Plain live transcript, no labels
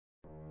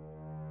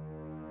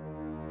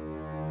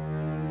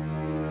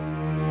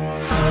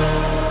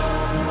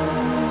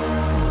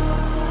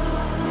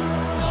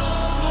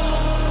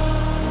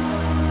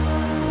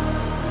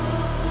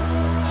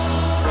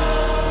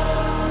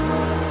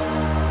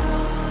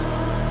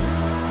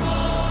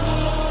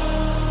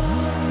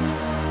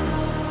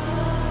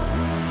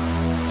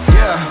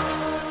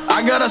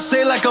I gotta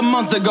say, like a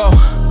month ago,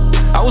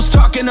 I was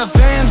talking to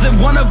fans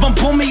and one of them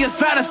pulled me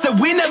aside and said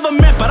we never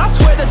met, but I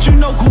swear that you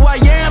know who I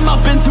am.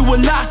 I've been through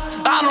a lot,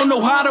 I don't know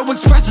how to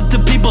express it to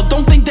people.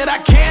 Don't think that I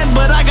can,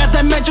 but I got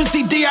that mention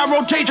CDI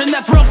rotation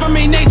that's real for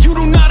me, Nate, you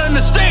do not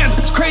understand.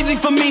 It's crazy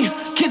for me,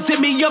 kids hit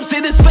me up,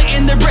 say they're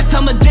slitting their wrists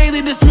on the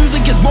daily. This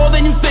music is more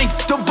than you think,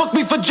 don't book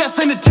me for just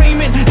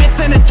entertainment. It's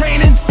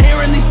entertaining,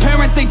 hearing these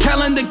parents, they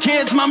telling the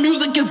kids my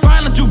music is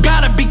violent, you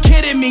gotta be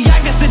kidding me. I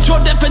guess it's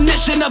your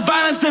definition of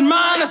violence and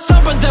mine, or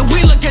something that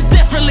we look at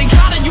differently.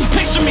 How do you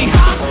picture me,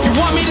 huh? You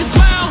want me to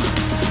smile?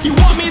 You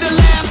want me to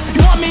laugh?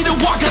 You want me to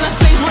walk on a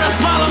stage with a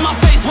smile on my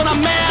face when I'm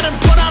mad and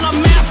put on a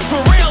mask?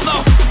 For real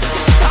though,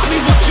 I'll be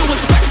what you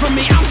expect from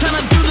me. I'm trying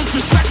to do this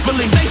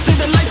respectfully. They say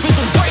that life is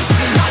a race,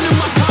 I knew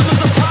my problems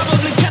would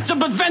probably catch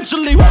up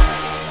eventually.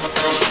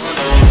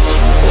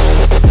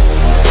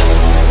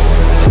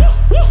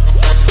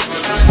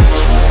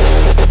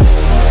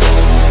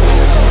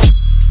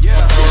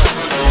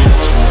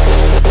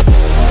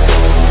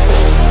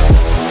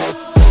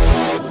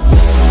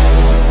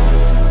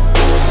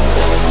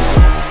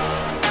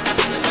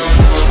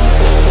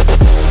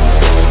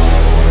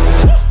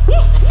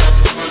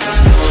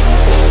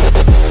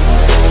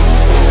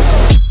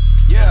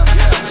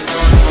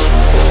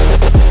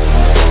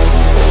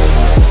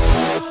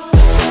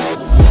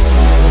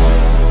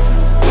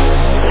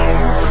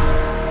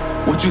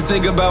 What you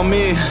think about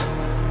me,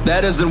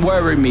 that doesn't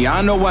worry me.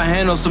 I know I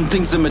handle some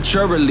things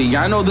immaturely.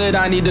 I know that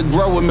I need to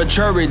grow in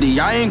maturity.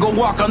 I ain't gonna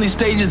walk on these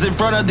stages in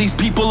front of these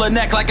people and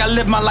act like I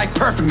live my life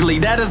perfectly.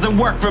 That doesn't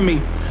work for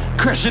me.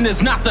 Christian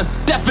is not the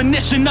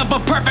definition of a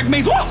perfect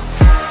maze. Whoa!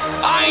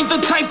 I ain't the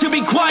type to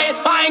be quiet,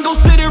 I ain't gon'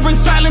 sit here in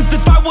silence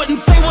if I wouldn't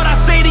say what I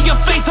say to your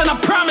face, and I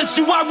promise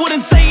you I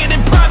wouldn't say it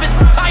in private.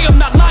 I am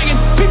not lying,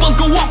 people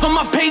go off on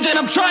my page and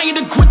I'm trying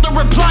to quit the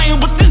replying,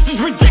 but this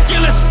is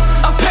ridiculous.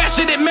 I'm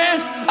passionate,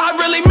 man, I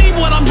really mean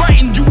what I'm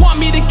writing. You want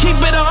me to keep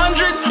it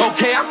 100?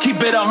 Okay, I'll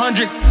keep it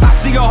 100. I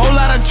see a whole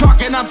lot of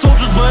talking on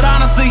socials, but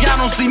honestly I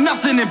don't see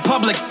nothing in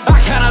public. I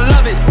kinda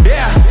love it,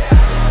 yeah.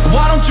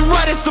 Why don't you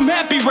write us some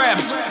happy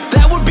raps?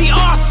 That would be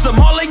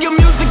awesome. All of your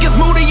music is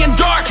moody and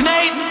dark,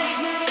 Nate.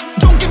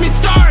 Don't get me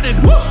started.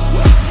 Woo!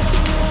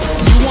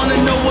 You wanna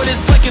know what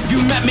it's like if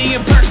you met me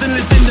in person?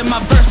 Listen to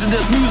my verses.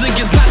 This music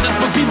is not just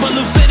for people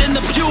who sit in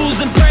the pews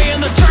and pray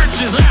in the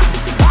churches.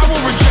 I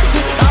will reject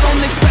it. I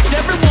don't expect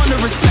everyone to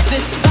respect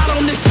it. I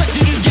don't expect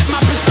you to get my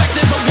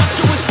perspective, but what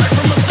you expect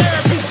from a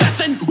therapy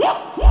session? Woo!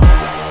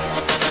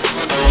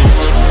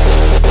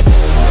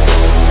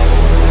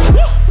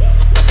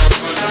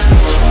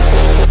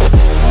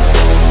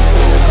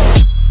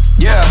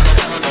 Yeah.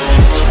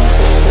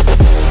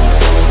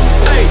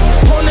 Hey,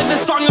 point at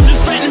this song, I'm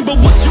just venting, but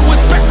what you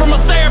expect from a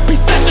therapy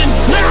session?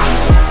 Nah.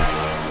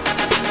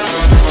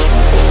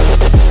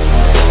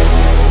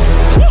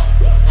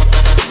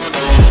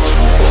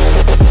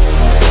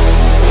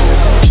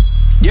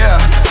 Yeah.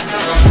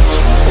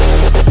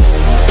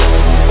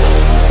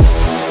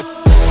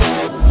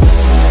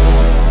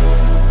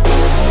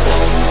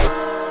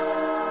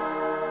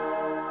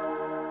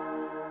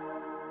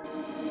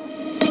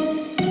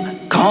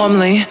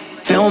 Calmly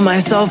feel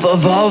myself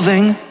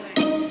evolving,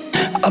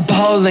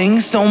 appalling,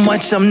 so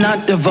much I'm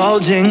not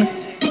divulging.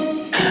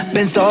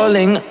 Been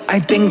stalling, I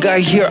think I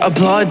hear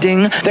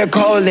applauding. They're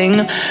calling,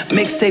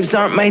 mixtapes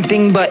aren't my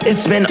thing, but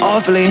it's been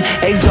awfully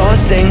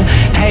exhausting.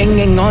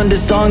 Hanging on to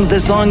songs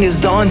this long is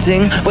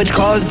daunting, which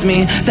caused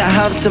me to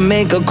have to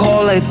make a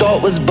call I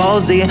thought was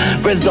ballsy,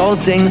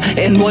 resulting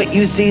in what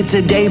you see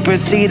today.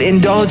 Proceed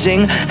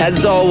indulging,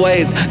 as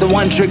always, the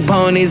one-trick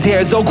pony's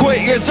here, so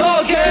quit your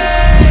talking.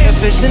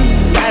 Efficient,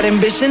 bad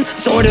ambition,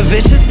 sort of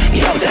vicious,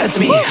 yo, that's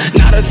me.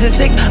 Not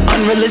artistic,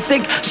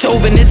 unrealistic,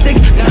 chauvinistic,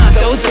 not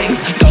those things.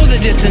 Go the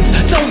distance,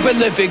 so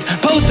prolific,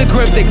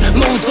 post-cryptic,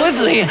 move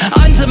swiftly,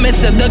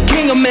 unsubmissive, the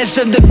king of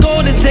mission, the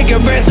golden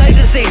ticket, rare sight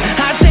to see.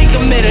 I stay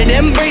committed,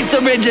 embrace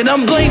the rigid,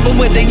 I'm playful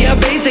with it, yeah,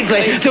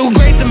 basically. Too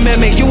great to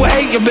mimic, you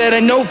hate your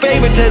better, no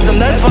favoritism,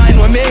 that's fine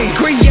with me.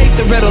 Create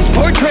the riddles,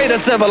 portray the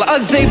civil,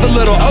 unsafe a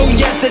little, oh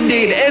yes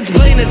indeed, it's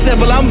plain and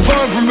simple, I'm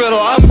far from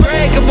brittle,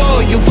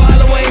 unbreakable, you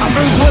following? I'm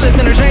Bruce Willis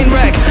in a train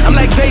wreck, I'm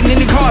like trading in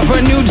your car for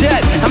a new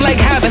jet. I'm like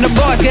having a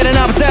boss getting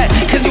upset,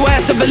 cause you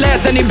asked for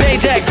less than your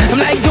paycheck. I'm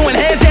like doing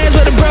handstands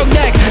with a broke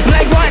neck, I'm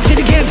like watching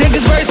you can't take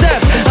his first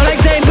steps. I'm like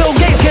saying Bill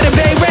Gates get a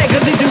big red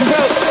cause he's too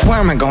broke. Where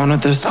am I going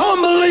with this?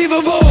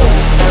 Unbelievable!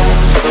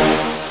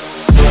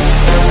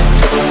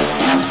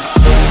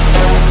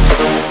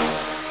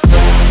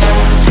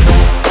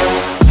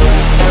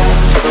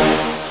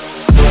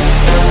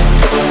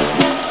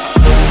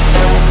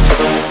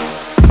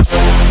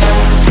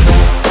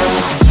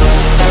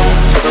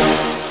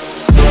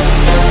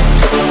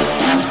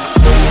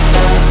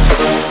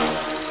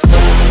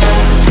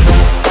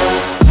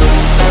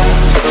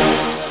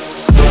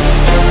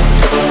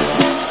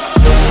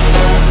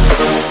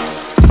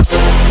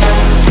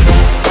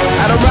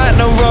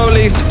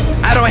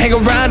 I don't hang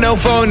around no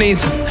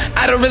phonies,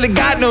 I don't really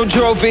got no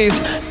trophies,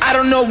 I I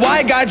don't know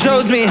why God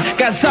chose me.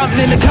 Got something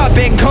in the cup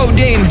and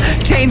codeine.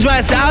 Changed my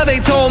style, they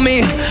told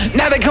me.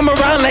 Now they come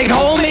around like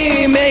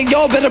homie. Man,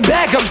 y'all better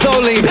back up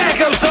slowly.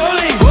 Back up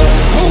slowly.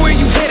 Who are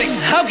you kidding?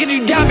 How can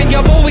you doubt me?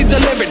 I've always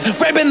delivered.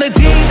 Ripping the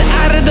teeth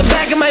out of the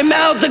back of my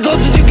mouth. The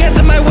closest you get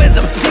to my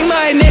wisdom. See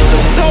my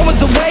initial thought was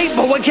a wait,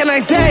 but what can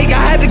I say?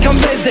 I had to come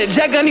visit.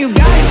 Check on you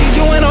guys,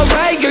 you doing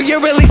alright? You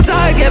really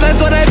suck, yeah,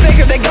 that's what I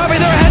figured. They cover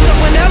their heads up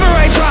whenever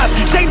I drop.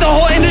 Shake the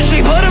whole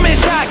industry, put them in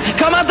shock.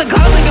 Come out the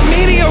clouds like a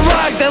meteor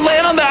rock. Then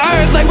land on the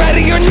earth like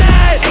ready or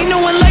not. Ain't no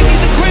one like me,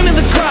 the cream of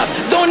the crop.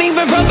 Don't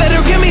even run, better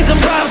give me some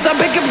props. I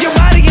pick up your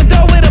body and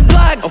throw it a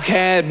block.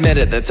 Okay, I admit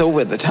it, that's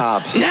over the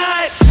top.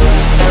 Not.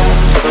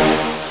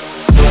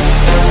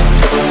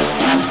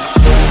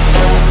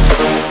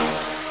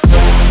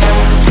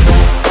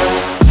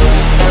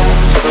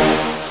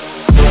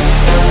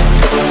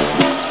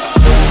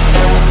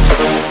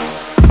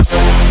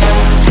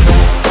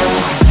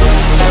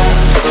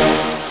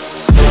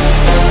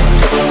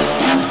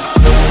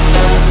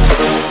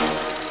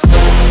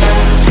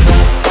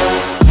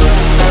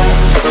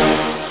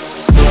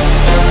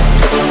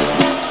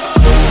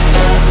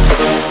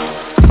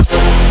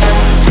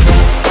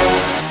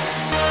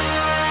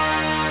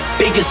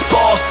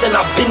 And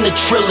I've been the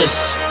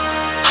trillest.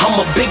 I'm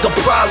a bigger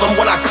problem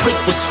when I click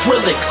with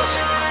Skrillex.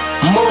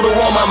 Murder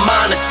on my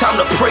mind, it's time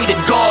to pray to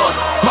God.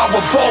 My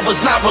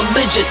revolver's not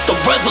religious, the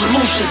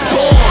revolution's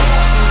born.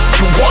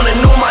 You wanna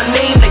know my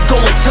name, then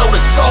go and tell the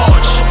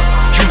Sarge.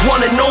 You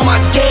wanna know my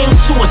gang,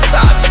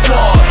 Suicide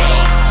Squad.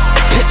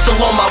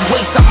 Pistol on my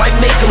waist, I might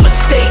make a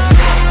mistake.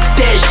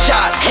 Dead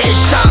shot,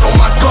 headshot on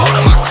my guard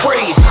and my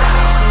craze.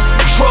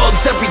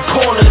 Drugs every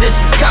corner, this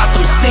is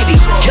Gotham City.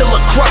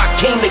 Killer Croc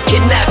came to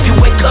kidnap you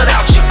and cut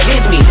out your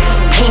kidney.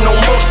 Ain't no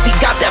mercy,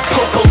 got that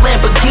purple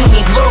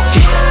Lamborghini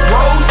lurking.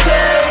 Rose,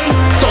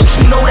 don't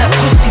you know that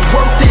pussy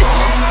worth it?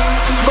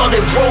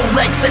 Flooded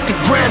Rolex at the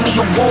Grammy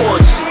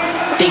Awards.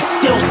 They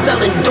still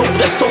selling dope,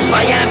 that's those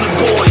Miami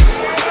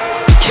boys.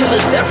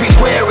 Killers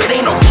everywhere, it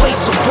ain't no place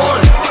to run.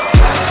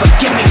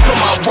 Forgive me for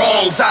my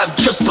wrongs, I've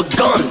just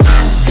begun.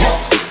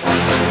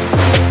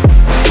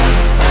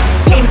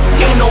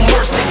 Ain't no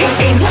mercy,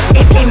 ain't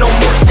no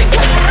mercy.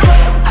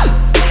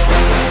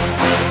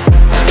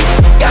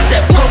 Got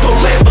that purple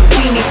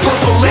Lamborghini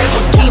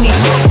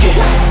looking.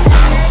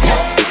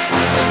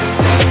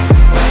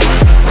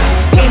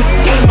 Ain't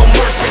no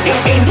mercy,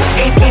 ain't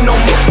no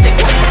mercy.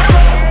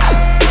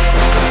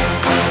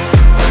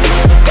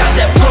 Got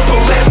that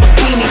purple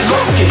Lamborghini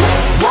looking.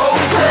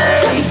 Rose,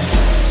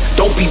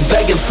 don't be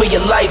begging for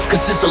your life,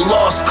 cause it's a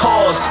lost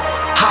cause.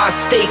 High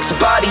stakes,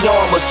 body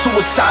armor,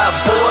 suicide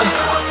boy.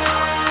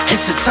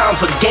 It's a time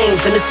for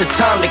games and it's a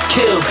time to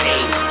kill.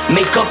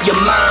 Make up your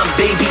mind,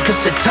 baby, cause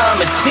the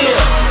time is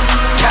here.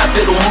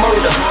 Capital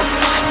murder,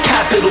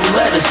 capital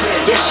letters.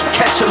 Yeah, she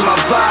catching my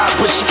vibe,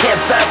 but she can't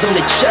fathom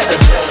the cheddar.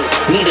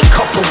 Need a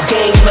couple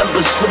gang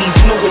members for these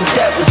new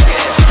endeavors.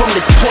 From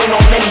this point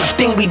on,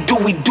 anything we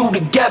do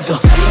together.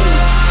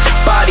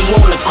 Body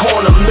on the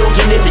corner,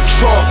 million in the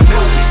trunk.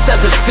 7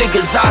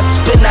 figures, I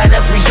spend that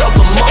every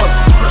other month.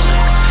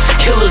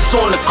 Killers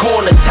on the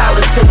corner,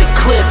 talents in the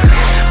clip.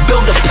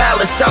 Build a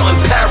palace out in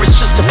Paris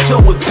just to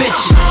fill with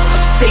bitches.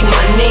 Say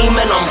my name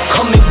and I'm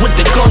coming with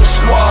the gun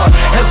squad.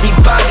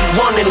 Everybody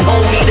running,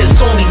 homie, there's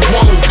only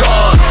one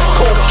guard.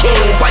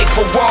 Cocaine, white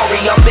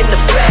Ferrari, I'm in the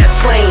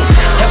fast lane.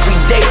 Every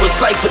day was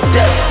life or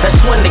death,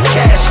 that's when the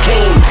cash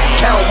came.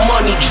 Count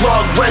money,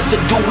 drug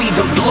residue,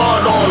 even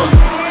blood on him.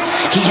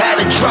 He had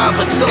a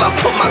driver till I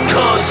put my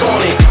cuz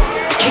on it.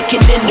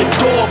 Kicking in the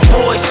door,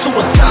 boy,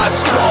 Suicide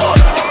Squad.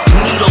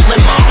 Needle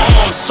in my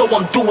arm, so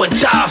I'm do or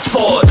die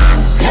for it.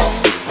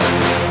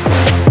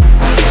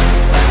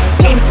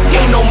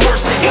 Ain't no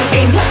mercy,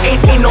 ain't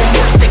no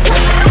mercy.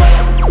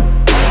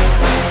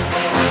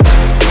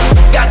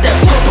 Got that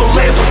purple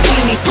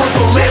Lamborghini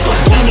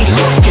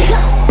looking.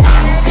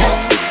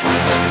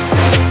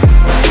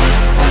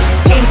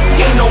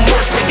 Ain't no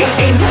mercy,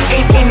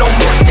 ain't no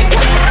mercy.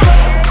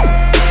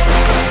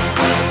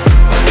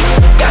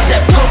 Got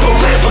that purple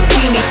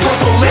Lamborghini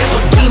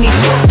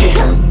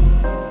looking.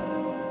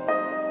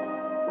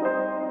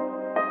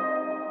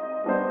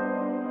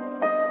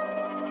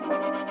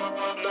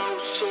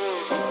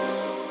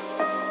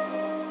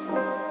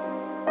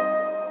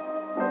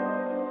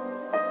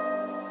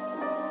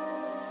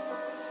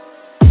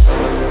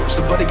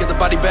 Somebody get the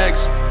body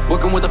bags,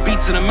 working with the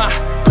beats in them.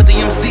 Put the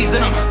MCs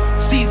in them,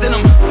 season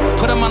them.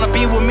 Put them on a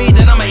beat with me,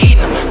 then I'ma eat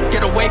them.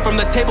 Get away from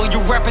the table, you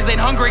rappers ain't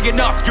hungry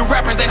enough. You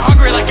rappers ain't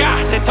hungry like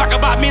they talk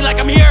about me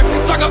like I'm here.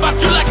 Talk about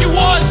you like you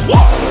was.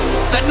 Whoa.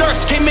 That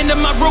nurse came into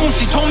my room,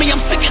 she told me I'm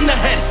sick in the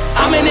head.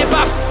 I'm in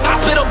hip-hop's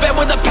hospital bed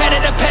with a pen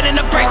and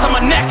a brace on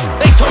my neck.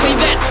 They told me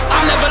that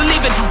I'm never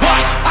leaving.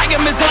 Why? I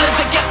get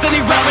resilience against any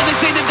rapper. They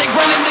say that they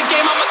run in the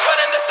game, I'ma cut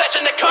in the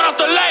session, they cut off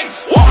the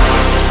legs. Whoa.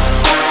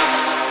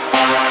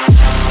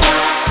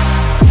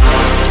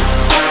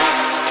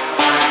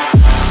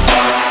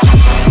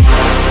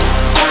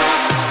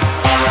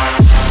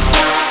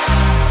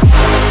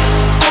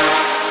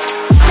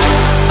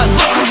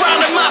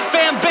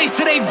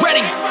 It ain't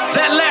ready.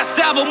 That last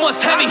album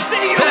was heavy.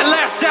 That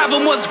last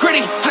album was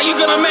gritty. How you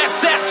gonna match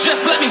that?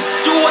 Just let me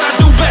do what I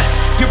do best.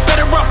 You're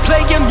better off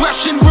playing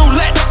Russian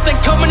roulette than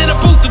coming in a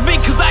booth with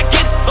me, cause I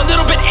get a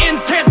little bit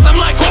intense.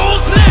 I'm like,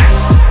 who's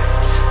next?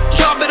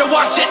 Y'all better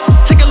watch it.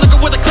 Take a look at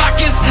where the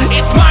clock is.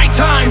 It's my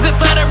time. This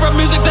ladder of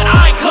music that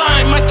I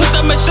climb. I took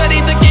the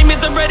machete, the game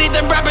isn't ready.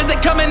 Them rappers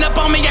that coming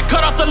up on me, I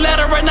cut off the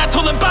ladder and I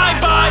told them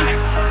bye-bye.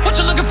 What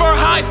you looking for, a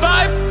high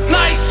five?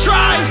 Nice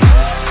try.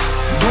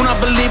 Do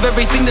not believe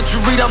everything that you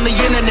read on the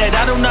internet.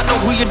 I do not know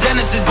who your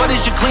dentist is, but it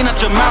should clean out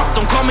your mouth.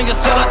 Don't call me a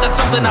sellout, that's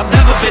something I've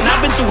never been.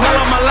 I've been through hell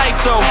all my life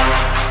though,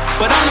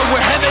 but I know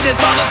where heaven is.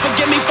 Father,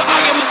 forgive me for I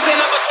am a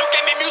sinner, but you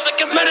gave me music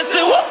as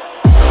medicine. Woo!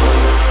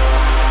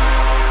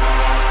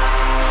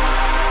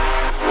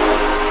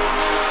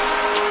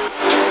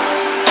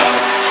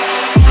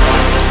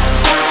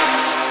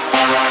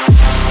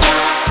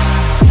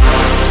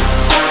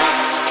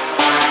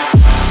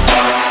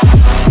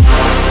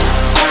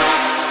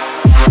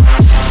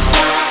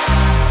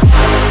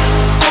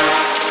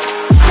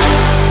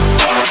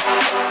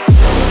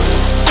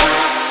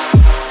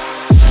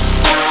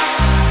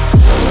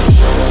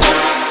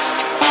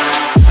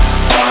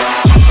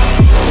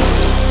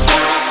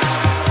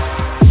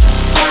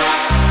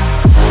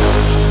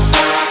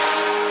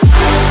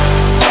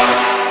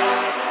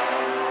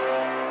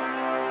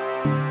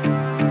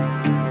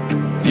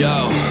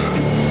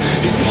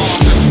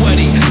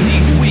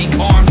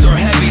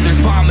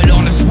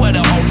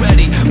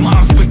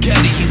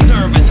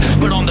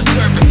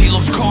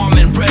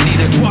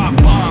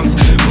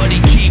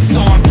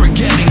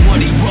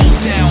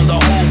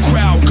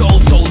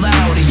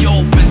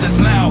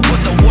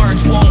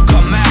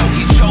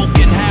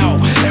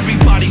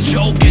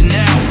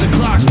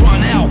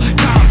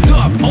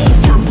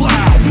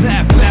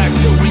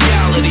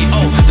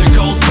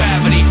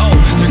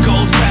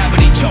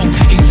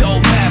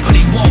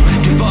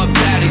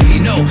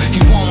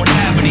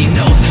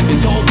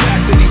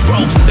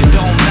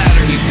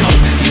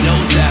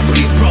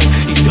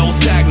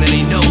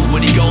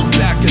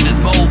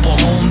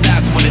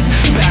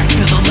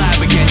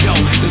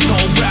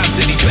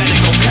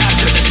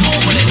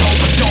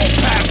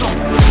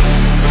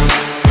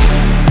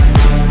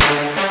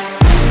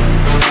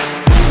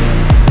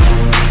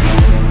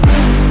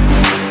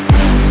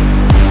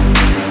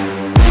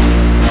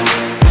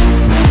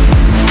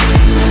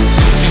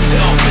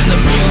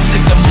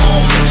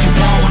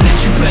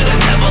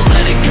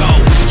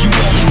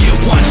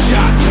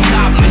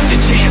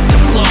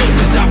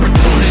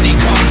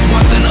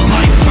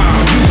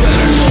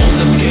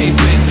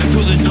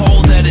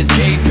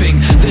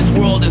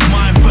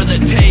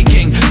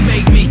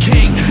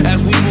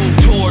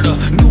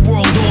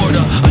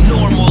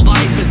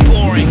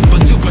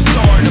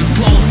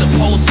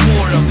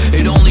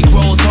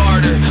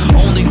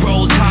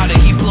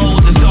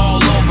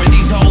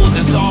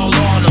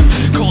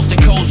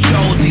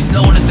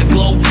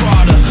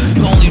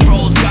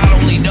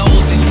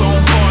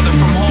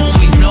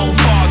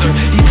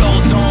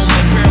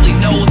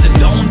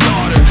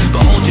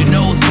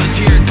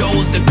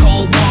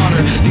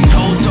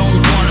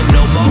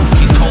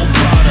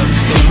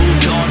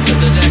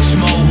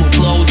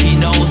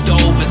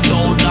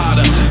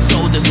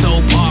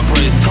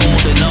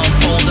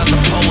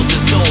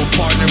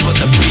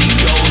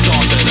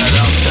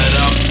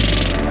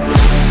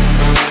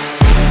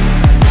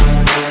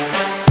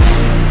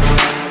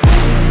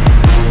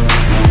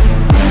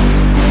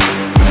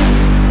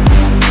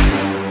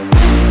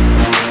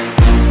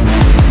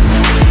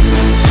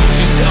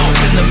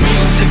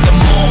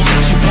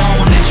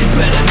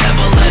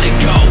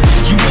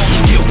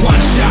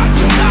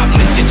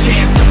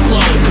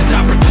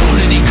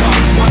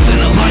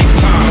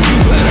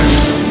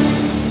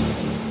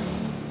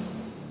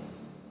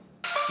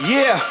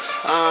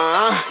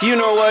 You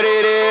know what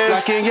it is.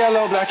 Black and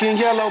yellow, black and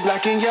yellow,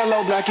 black and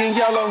yellow, black and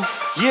yellow.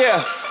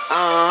 Yeah,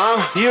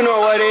 you know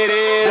what it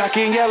is. Black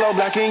and yellow,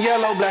 black and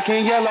yellow, black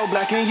and yellow,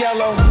 black and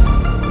yellow.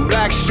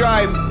 Black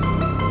stripe,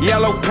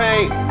 yellow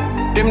paint.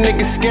 Them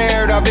niggas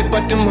scared of it,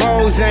 but them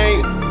hoes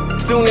ain't.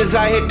 Soon as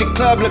I hit the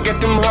club, look at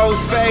them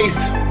hoes' face.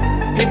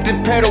 Hit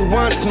the pedal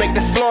once, make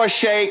the floor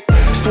shake.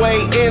 Sway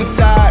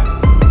inside,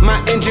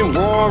 my engine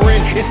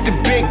roaring. It's the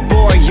big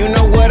boy, you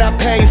know what I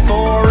pay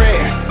for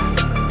it.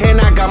 And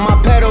I got my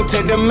pedal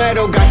to the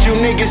metal. Got you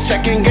niggas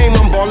checking game,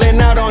 I'm ballin'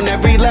 out on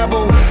every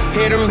level.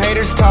 Hear them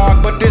haters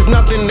talk, but there's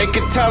nothing they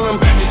could tell them.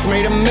 Just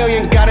made $1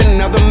 million, got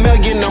another $1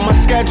 million on my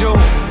schedule.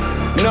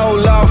 No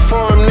love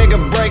for them,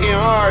 nigga breaking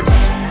hearts.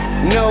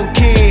 No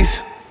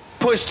keys,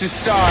 push to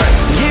start.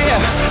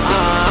 Yeah,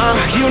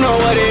 you know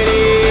what it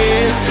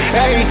is.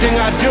 Everything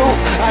I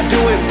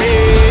do it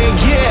big.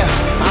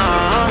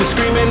 Yeah,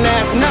 screaming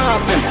that's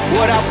nothing.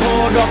 What I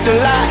pulled off the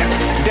lot,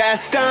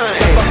 that's done.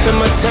 Step up in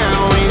my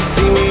town, when you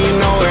see me, you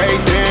know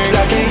everything.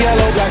 Black and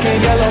yellow, black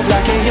and yellow,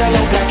 black and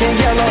yellow, black and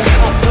yellow.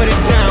 I put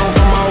it down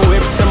from my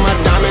whips to my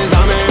diamonds.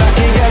 I'm in black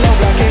and yellow,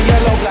 black and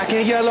yellow, black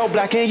and yellow,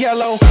 black and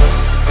yellow.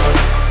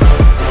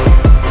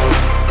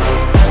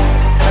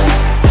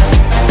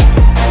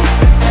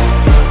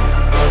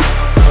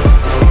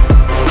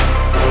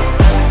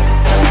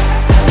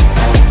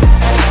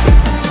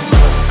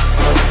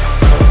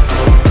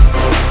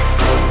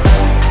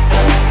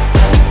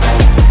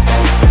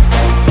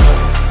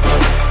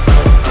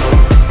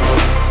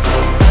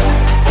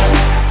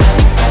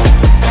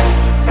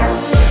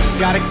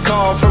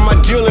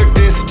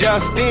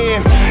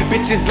 in.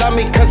 Bitches love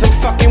me cause I'm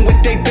fucking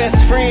with they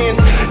best friends.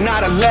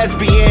 Not a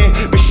lesbian,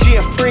 but she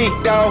a freak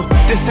though.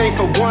 This ain't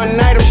for one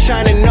night, I'm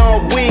shining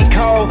all week,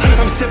 ho.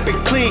 I'm sipping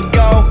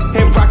Clico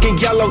and rocking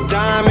yellow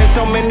diamonds.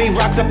 So many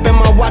rocks up in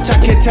my watch, I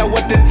can't tell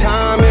what the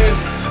time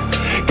is.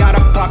 Got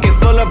a pocket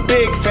full of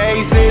big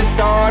faces.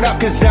 Start up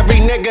cause every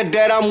nigga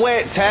that I'm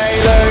with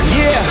tailored.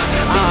 Yeah,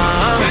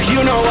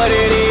 you know what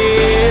it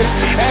is.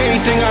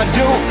 Everything I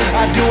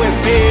do it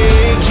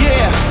big.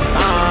 Yeah,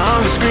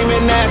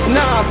 screaming that's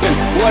nothing.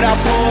 What I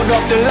pulled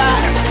off the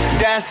lot,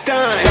 that's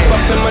done. Step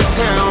up in my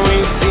town, when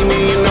you see me,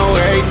 you know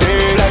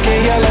everything. Black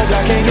and yellow,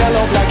 black and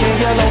yellow, black and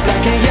yellow,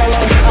 black and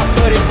yellow. I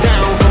put it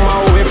down from my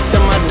whips to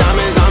my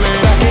diamonds. I'm in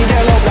black and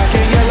yellow, black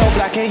and yellow,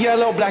 black and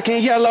yellow, black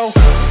and yellow.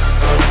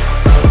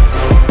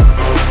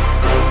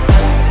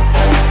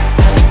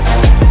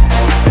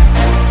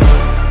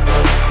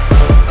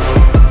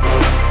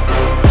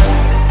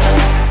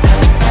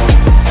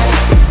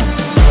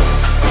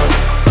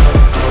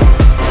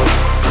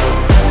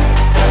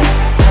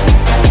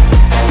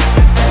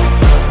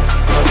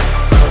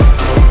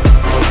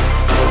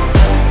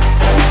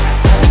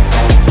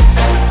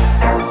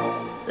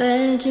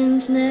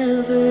 Legends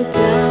never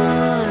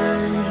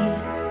die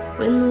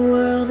when the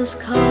world is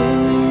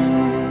calling you.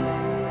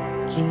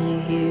 Can you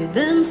hear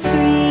them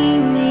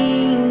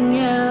screaming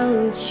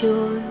out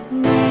your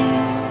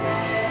name?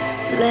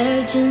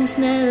 Legends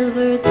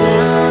never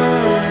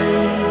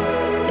die,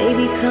 they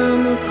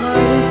become a part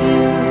of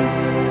you.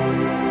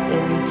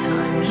 Every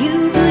time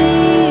you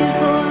bleed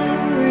for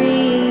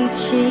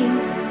reaching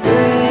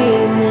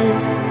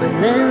greatness,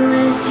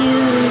 relentless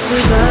you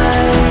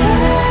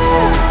survive.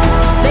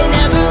 They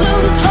never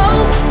lose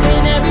hope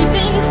when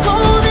everything's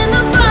cold and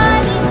the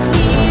fighting's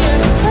near.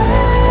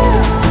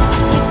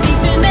 It's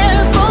deep in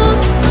their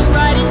bones, but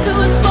right into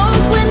a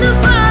smoke when the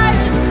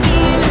fire's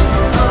fierce.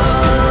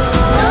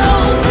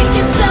 Oh, pick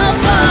yourself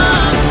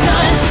up,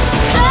 cause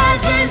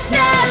legends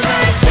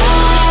never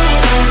die.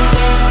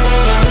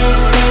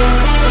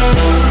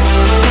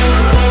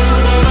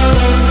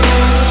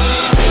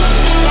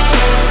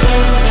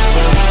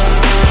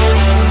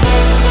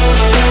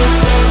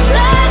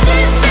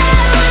 Legends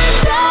never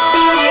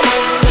die.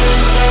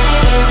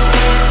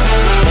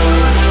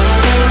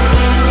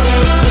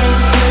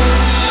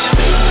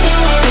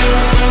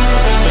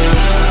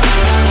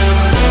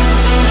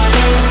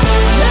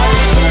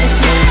 Legends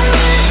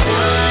never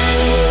die.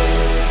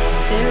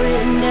 They're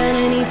written down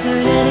in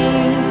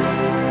eternity,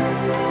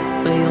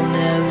 but you'll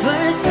never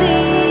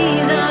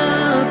see the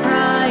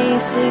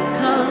price it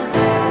costs.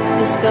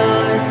 The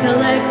scars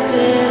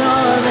collected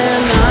all their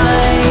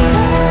lives.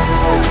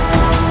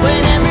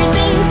 When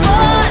everything's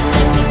lost,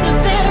 they pick up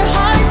their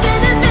hearts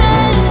and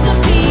avenge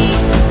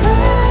defeat.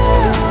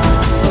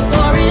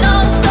 Before it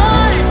all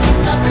starts, they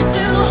suffer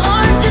through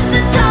harm just to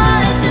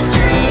touch a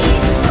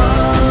dream.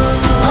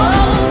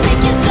 Oh, pick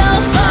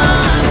yourself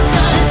up,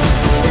 cause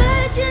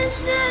legends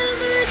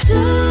never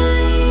die.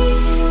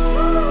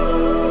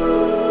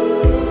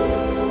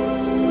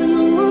 When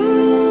the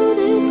world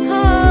is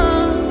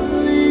calling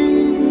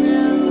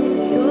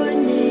out your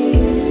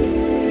name,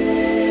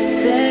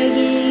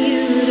 begging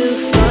you to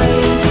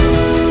fight.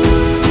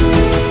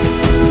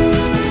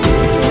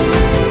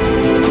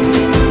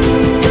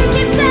 Pick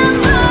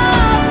yourself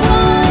up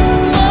once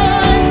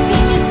more.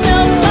 Pick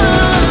yourself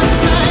up,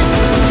 cause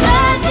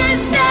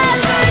legends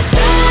never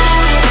die.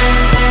 Legends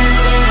never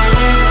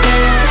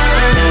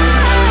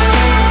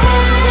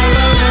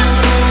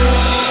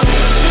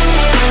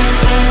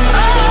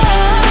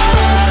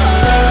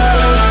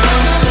die.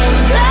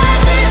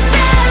 Legends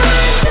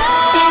never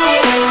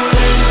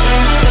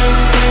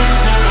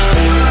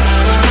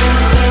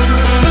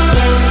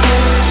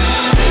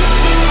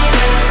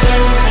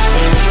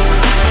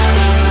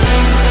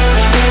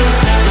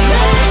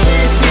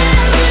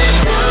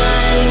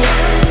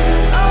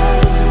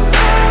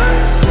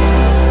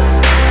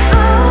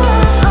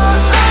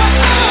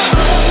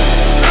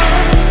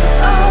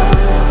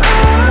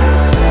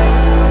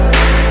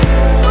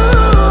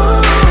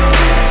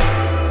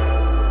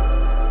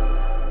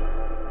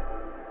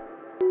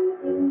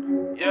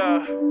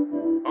Yeah,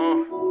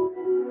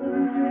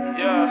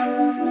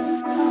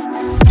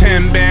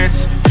 10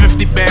 bands,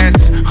 50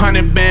 bands,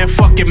 100 band,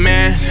 fuck it,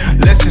 man.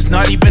 Let's just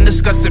not even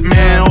discuss it,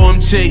 man.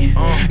 OMG,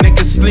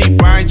 niggas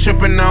sleep, I ain't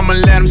tripping, I'ma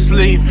let them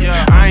sleep.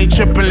 I ain't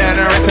tripping, let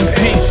her rest in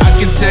peace. I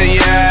can tell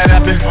you how it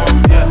happened.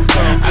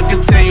 I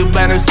can tell you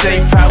about them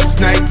safe house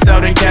nights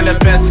out in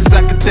Calabasas.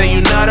 I can tell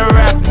you not a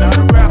rap.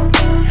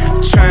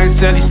 Try and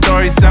sell these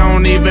stories, I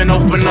don't even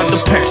open up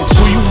the package.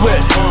 Who you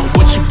with?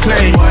 What you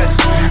claim?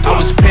 I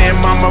was paying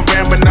mama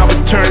rent when I was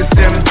turning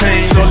 17.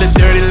 Sold it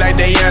dirty like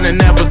Diana,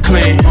 never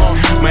clean.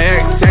 My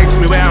ex asked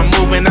me where I'm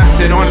moving, I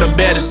said on the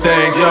better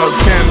things. Yo,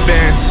 10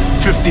 bands,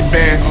 50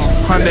 bands,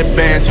 100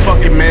 bands,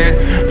 fuck it, man.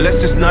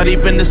 Let's just not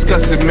even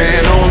discuss it,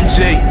 man.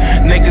 OMG,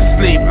 niggas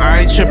sleep,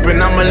 I ain't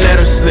tripping, I'ma let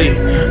them sleep.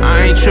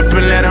 I ain't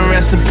tripping, let them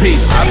rest in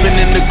peace. I've been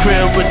in the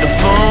crib with the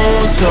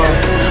phones off.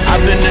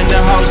 I've been in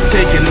the house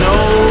taking no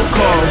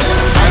calls.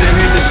 I done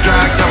hit the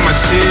strike, got my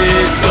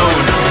shit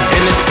going.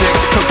 In the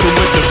 6 cooking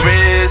with the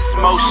wrist wrist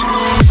motion.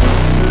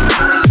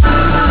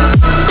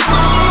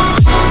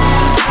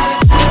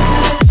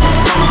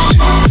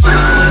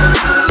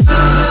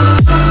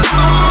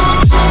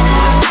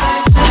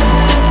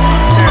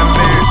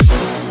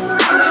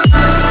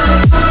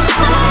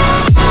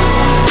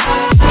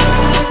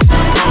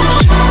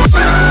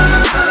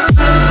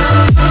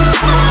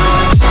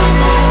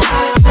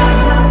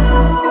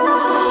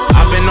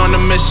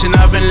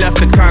 I've been left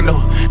the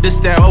condo. This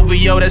that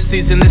OVO, that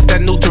season, this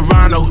that new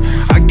Toronto.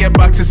 I get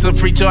boxes of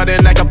free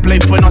Jordan like I play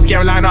for North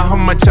Carolina. How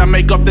much I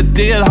make off the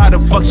deal, how the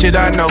fuck should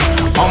I know?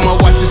 All my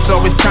watches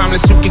always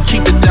timeless, you can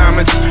keep the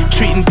diamonds.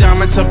 Treating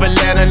diamonds of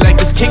Atlanta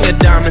like it's king of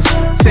diamonds.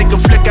 Take a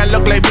flick, I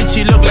look like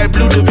Richie, look like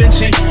Blue Da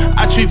Vinci.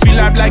 I treat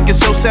V-Live like it's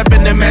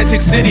 07 in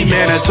Magic City.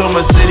 Man, I told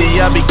my city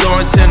I'll be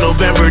going till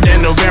November.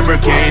 Then November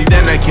came,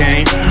 then I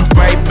came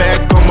right back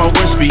on my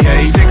worst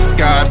behave. 6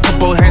 God, put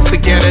both hands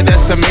together,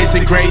 that's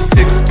amazing grace.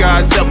 6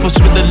 God, help us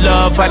with the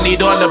love, I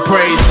need all the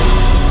praise.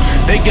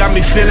 They got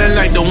me feeling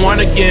like the one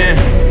again.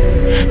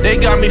 They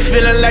got me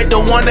feeling like the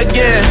one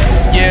again.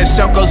 Yeah,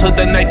 shout goes with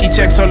the Nike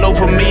checks all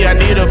over me. I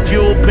need a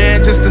fuel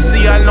pen just to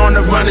see how long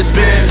the run has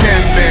been.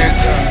 10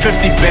 bands,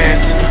 50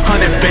 bands,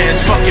 100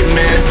 bands, fuck it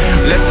man.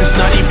 Let's just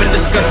not even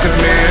discuss it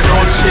man.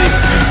 On chick,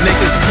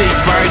 niggas sleep,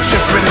 I ain't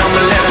trippin',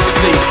 I'ma let him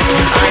sleep.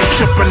 I ain't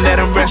trippin', let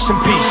him rest in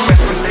peace.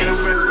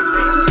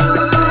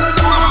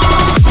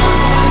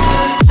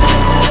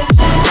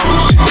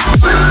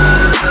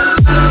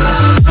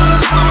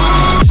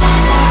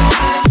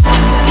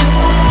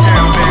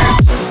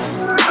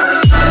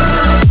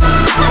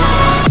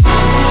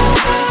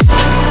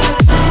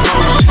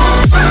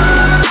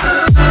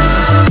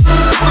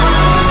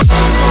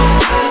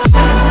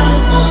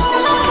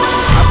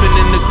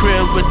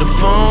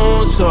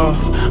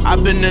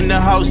 I've been in the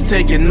house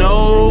taking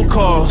no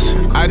calls.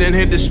 I done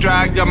hit the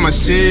stride, got my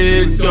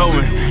shit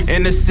going.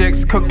 In the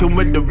 6, cooking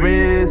with the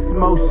wrist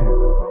motion.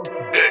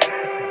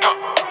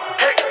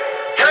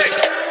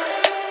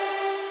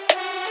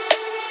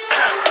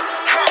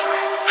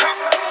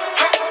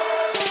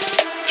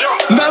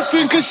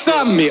 Nothing can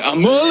stop me,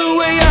 I'm all the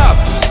way up.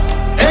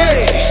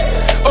 Hey,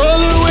 all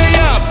the way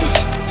up.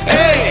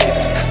 Hey,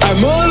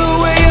 I'm all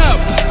the way up.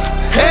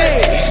 Hey,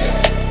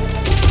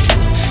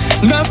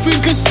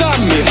 nothing can stop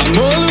me, I'm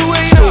all the way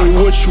up. Show you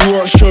what you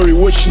want, show you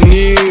what you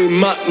need.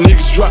 My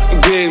niggas rock the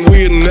game,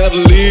 we ain't never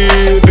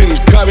leaving.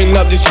 Carving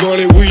up this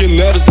money, we ain't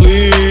never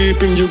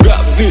sleeping. You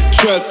got big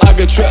trap, I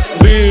got trap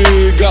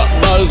big. Got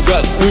bottles,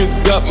 got weed,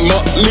 got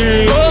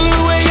Motley. All the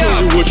way up.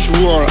 Show you what you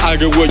want, I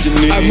got what you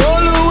need. I'm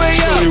all the way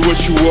up. Show you what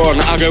you want,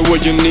 I got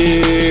what you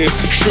need.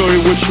 Show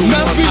you what you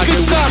want, I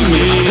got what you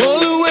need. All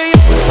the way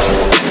up.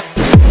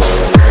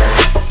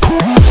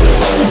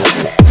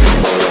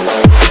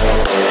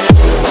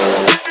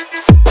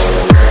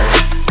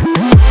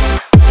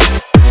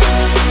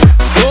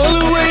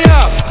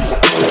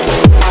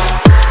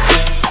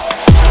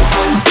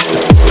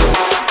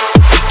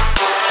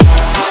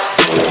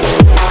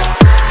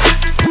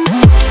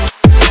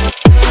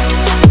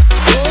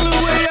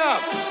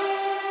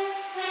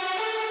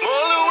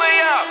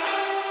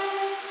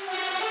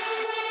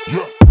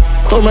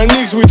 For my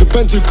niggas with the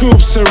Bentley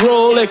coupes and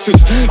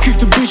Rolexes. Kick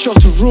the bitch off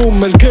the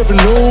room and gave her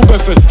no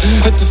breakfast.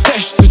 Had to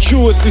stash the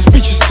jewels, this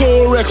bitch is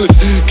so reckless.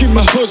 Keep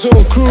my hoes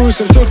on cruise,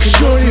 I'm talking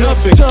showing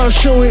off it. Time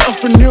showing off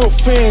for new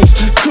fans.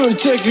 Couldn't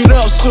take it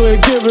out, so I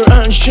gave her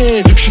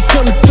unchained. She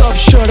coming top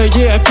shotter,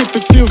 yeah, I keep a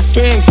few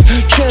fangs.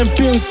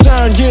 Champion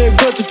sound, yeah,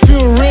 got a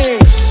few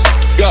rings.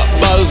 Got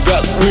bottles,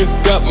 got weed,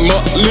 got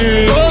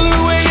Motley. All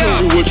the way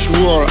up. Show you what you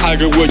want, I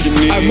got what you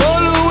need. I'm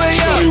all the way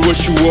up. Show you what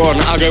you want,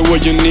 I got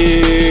what you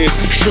need.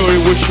 Show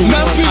you what you want,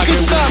 nothing can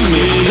stop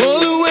me. All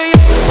the way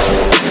up.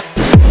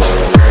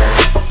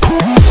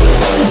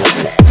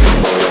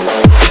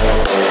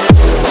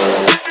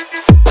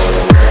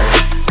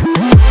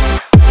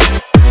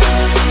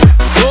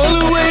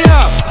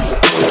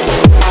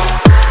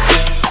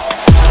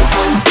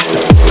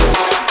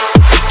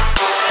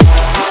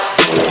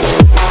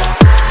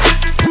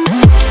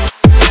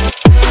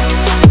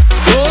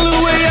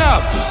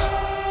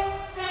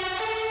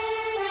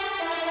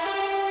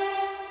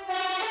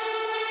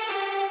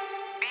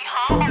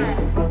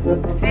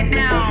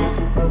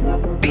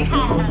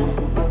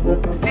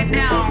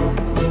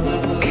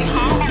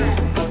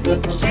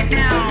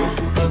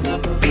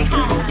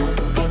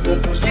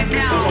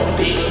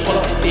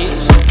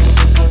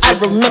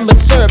 Remember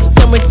syrup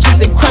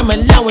sandwiches and crime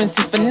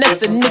allowances.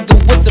 Finesse a nigga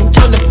with some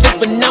counterfeits,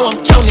 but now I'm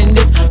counting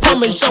this.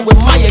 Parmesan with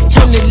my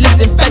accountant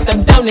lips. In fact,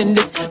 I'm down in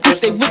this. You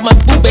say with my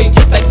boo babe,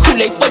 tastes like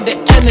Kool-Aid for the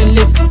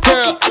analyst.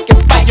 Girl, I can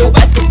buy your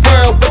ass the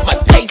world with my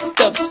pay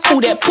stubs. Ooh,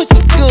 that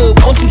pussy good,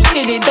 won't you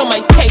sit it on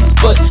my taste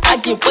buds? I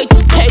get way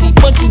too petty,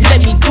 won't you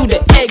let me do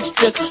the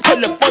extras?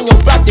 Pull up on your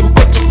rock, then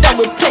break it down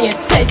with playing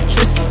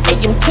Tetris.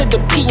 AM to the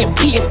PM,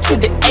 PM to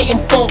the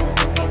AM phone.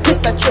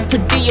 Piss out your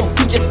per diem,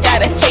 you just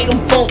gotta hate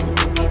them phone.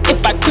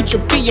 If I quit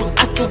your BM,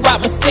 I still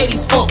ride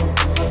Mercedes funk.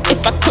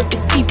 If I quit the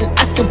season,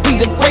 I still be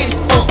the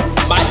greatest funk.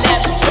 My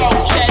left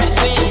stroke, chest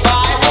went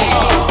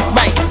viral.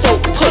 Right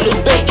stroke, put a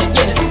baby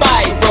in a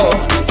spiral.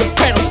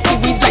 Soprano, see,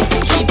 we like to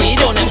keep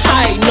it on a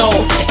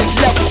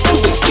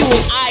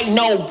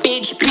know,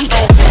 bitch,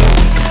 P.O.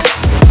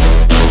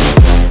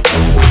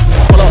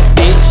 Hold up,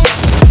 bitch.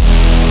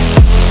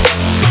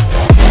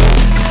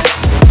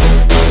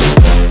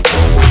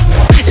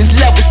 It's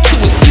levels to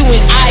it, you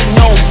and I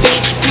know,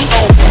 bitch,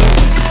 P.O.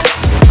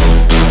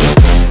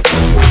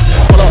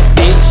 Hold up,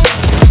 bitch.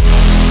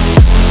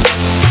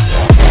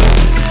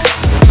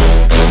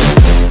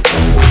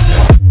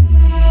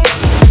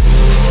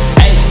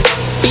 Hey,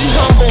 be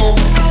humble,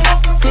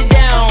 sit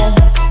down.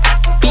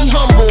 Be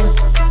humble,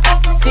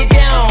 sit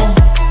down.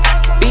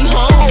 Be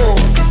humble,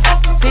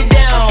 sit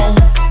down.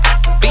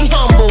 Be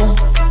humble,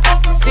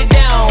 sit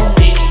down.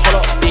 Hold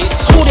up, bitch.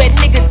 Who that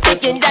nigga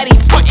thinking that he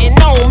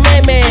frontin' on,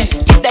 man?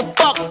 Get the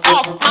fuck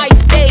off my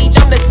stage,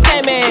 I'm the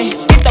same man.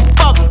 Get the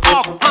fuck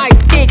off my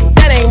dick,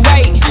 that ain't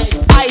right.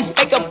 I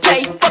make a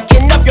play,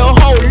 fucking up your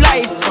whole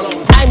life.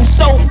 I'm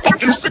so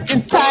fucking sick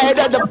and tired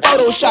of the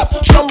Photoshop.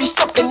 Show me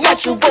something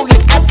natural,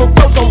 like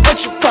afros on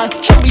what you cry.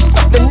 Show me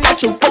something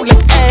natural,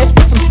 like ass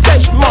with some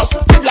stretch marks.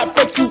 Till I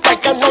break you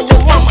right down on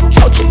your mama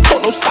couch and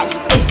polo socks.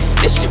 Ay,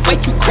 this shit way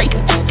too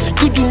crazy.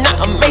 You do not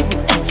amaze me.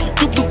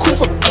 You blue cool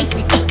from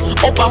AC.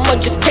 Obama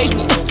just page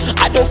me.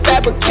 I don't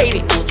fabricate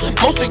it.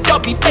 Most of y'all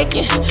be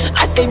faking.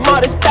 I stay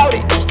modest about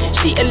it.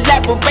 She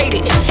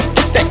elaborated.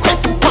 This that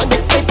crap upon the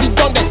AP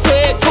on that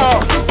TED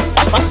talk.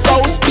 Watch my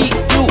soul speak.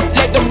 You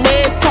let the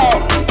mans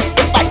talk.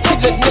 If I kill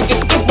a nigga,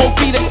 it won't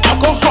be the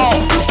alcohol.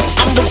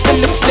 I'm the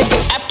realest nigga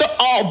after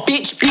all,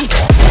 bitch. Be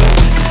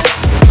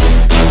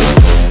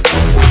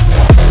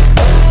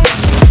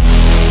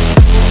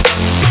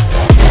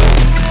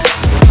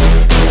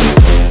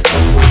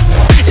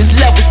it's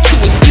levels to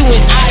it, you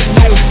and I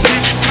know.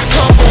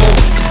 Humble,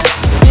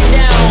 sit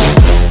down.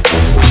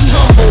 Be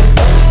humble,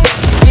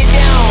 sit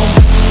down.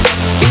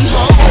 Be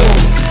humble,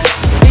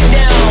 sit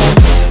down.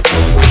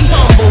 Be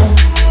humble,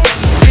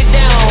 sit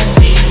down.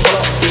 Hold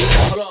up, bitch,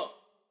 hold up.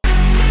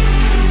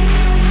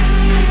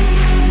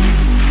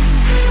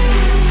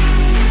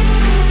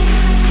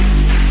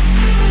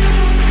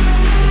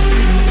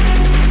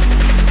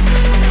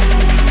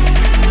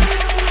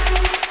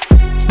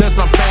 That's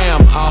my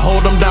fam, I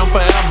hold them down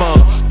forever.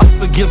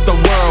 Us against the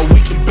world, we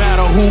can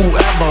battle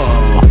whoever.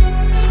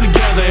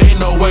 Together ain't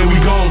no way we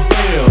gon'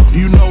 fail.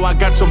 You know I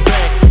got your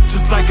back,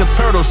 just like a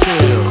turtle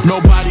shell.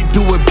 Nobody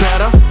do it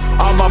better.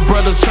 All my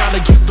brothers tryna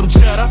get some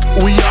cheddar.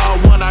 We all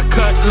one, I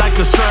cut like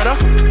a shredder.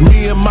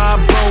 Me and my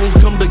bros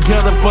come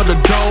together for the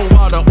dough.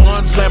 While the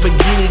orange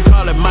Lamborghini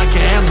call it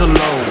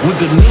Michelangelo. With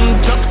the new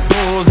jump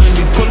doors and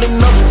we pulling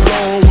up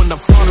slow. When I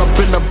fall up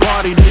in the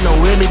party, they know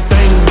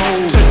anything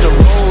goes. Check the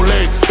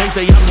Rolex, they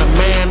say I'm the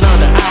man of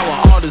the hour.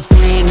 All this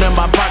green in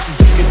my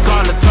pockets, you can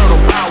call it turtle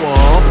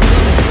power.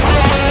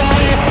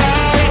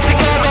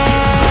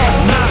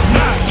 Knock,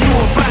 knock, you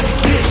about to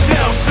get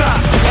shell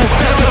shocked.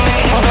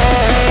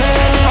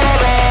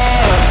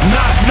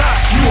 Knock,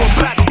 knock, you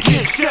about to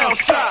get shell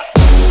shocked.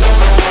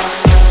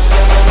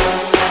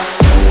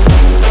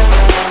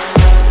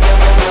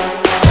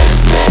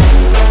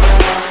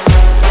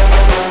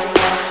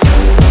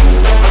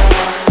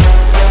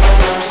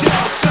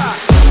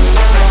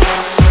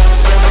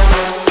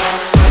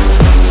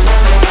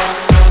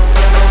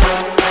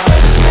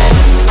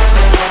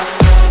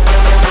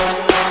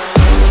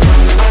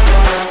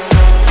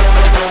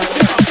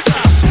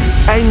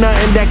 Ain't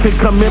nothing that could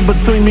come in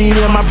between me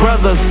and my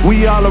brothers.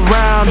 We all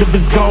around if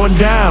it's going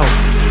down.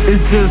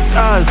 It's just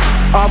us,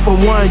 all for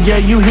one, yeah,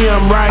 you hear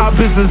him right. Our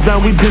business done,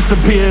 we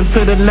disappear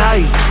into the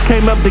night.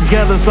 Came up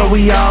together, so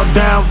we all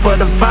down for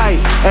the fight.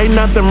 Ain't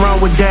nothing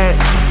wrong with that.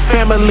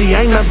 Family,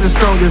 ain't nothing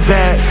strong as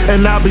that.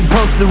 And I'll be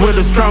posted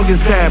with the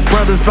strongest at.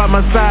 Brothers by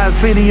my side,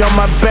 city on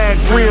my back,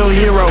 real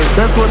hero.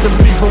 That's what the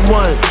people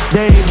want.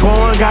 They ain't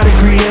born, gotta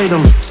create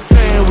them.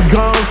 Saying we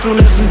gone soon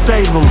as we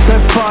save them.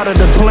 That's part of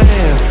the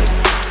plan.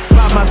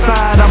 By my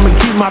side, I'ma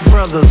keep my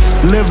brothers.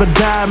 Live or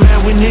die, man,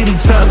 we need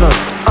each other.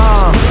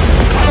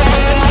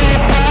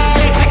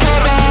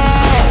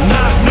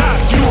 Knock, knock,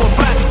 you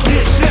about to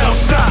get shell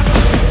shocked.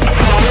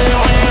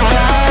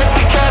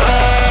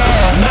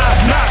 Knock,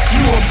 knock,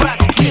 you about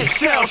to get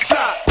shell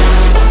shocked.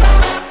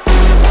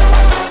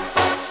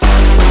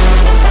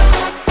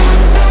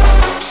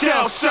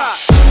 Shell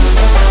shocked.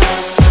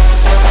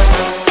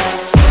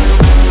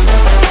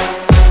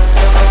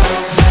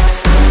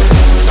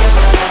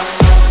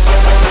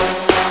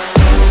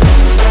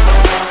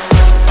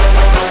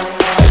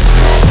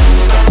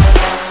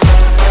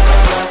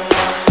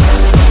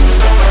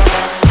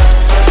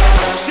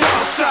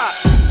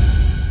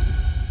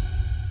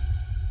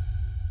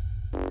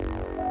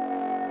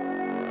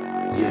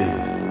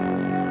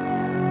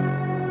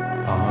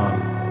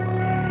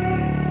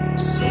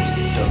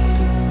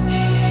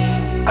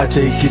 I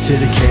take you to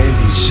the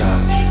candy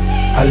shop.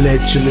 I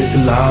let you lick the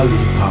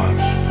lollipop.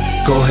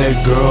 Go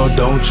ahead, girl,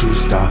 don't you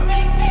stop.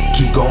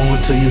 Keep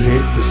going till you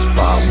hit the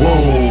spot.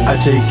 Whoa, I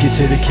take you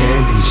to the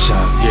candy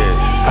shop.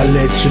 Yeah, I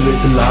let you lick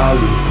the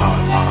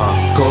lollipop.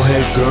 Go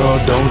ahead, girl,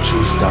 don't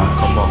you stop.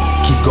 Come on,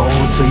 keep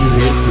going till you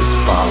hit the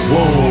spot.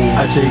 Whoa,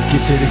 I take you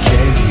to the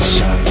candy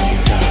shop.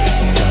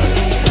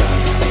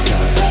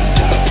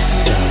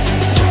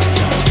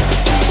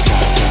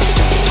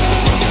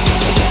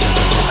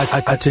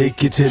 I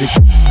take you to the.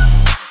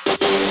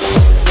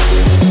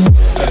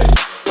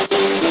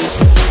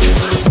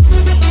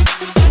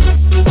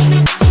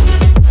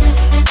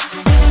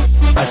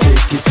 I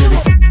take you to the.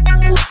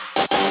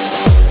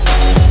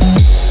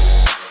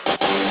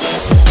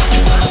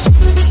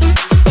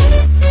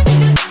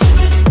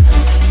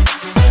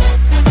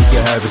 You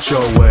can have it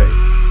your way.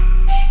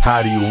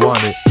 How do you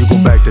want it? You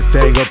gon' back the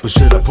thing up or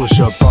should I push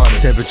up on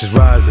it? Temperatures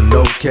rising,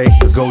 okay,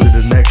 let's go to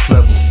the next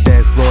level.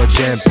 Dance floor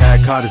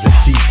jam-packed, hot as a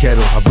tea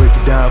kettle. I break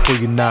it down for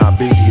you now,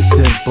 baby, it's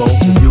simple.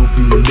 If you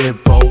be an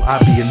info, I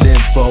be an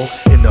info.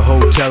 In the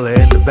hotel or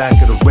in the back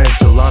of the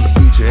rental, on the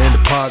beach or in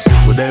the park,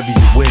 whatever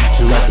you went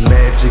to. Like a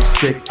magic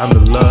stick, I'm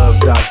the love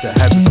doctor.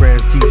 Having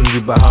friends teasing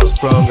you about how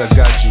strong I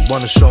got you.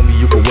 Wanna show me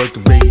you can work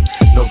it, baby?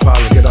 No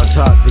problem, get on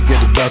top, to get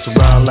it bounce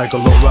around like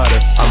a low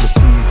rider. I'm a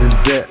seasoned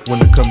vet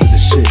when it comes to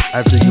the shit.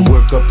 After you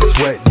work up a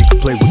sweat, you can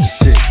play with the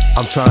stick.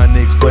 I'm trying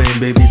to explain,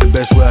 baby, the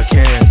best way I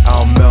can.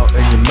 I'll melt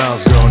in your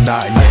mouth, girl,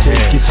 not in your hand.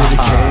 I take you to the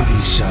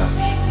candy shop,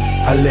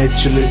 I let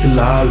you lick the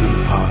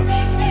lollipop.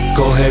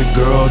 Go ahead,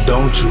 girl,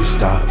 don't you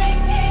stop.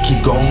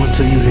 Keep going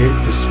till you hit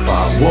the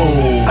spot.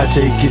 Whoa, I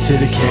take you to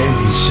the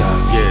candy shop,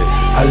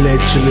 yeah. I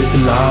let you lick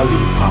the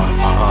lollipop.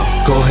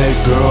 Go ahead,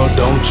 girl,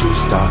 don't you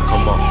stop.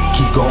 Come on,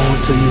 keep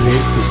going till you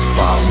hit the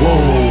spot.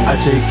 Whoa, I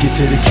take you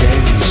to the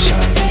candy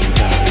shop.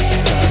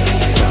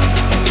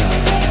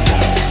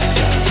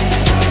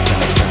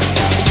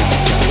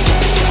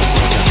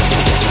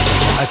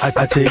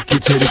 I take you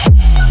to the.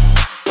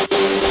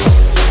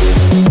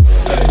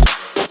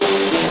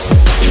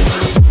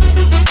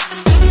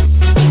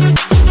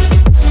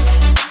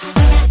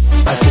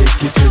 I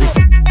take you to the.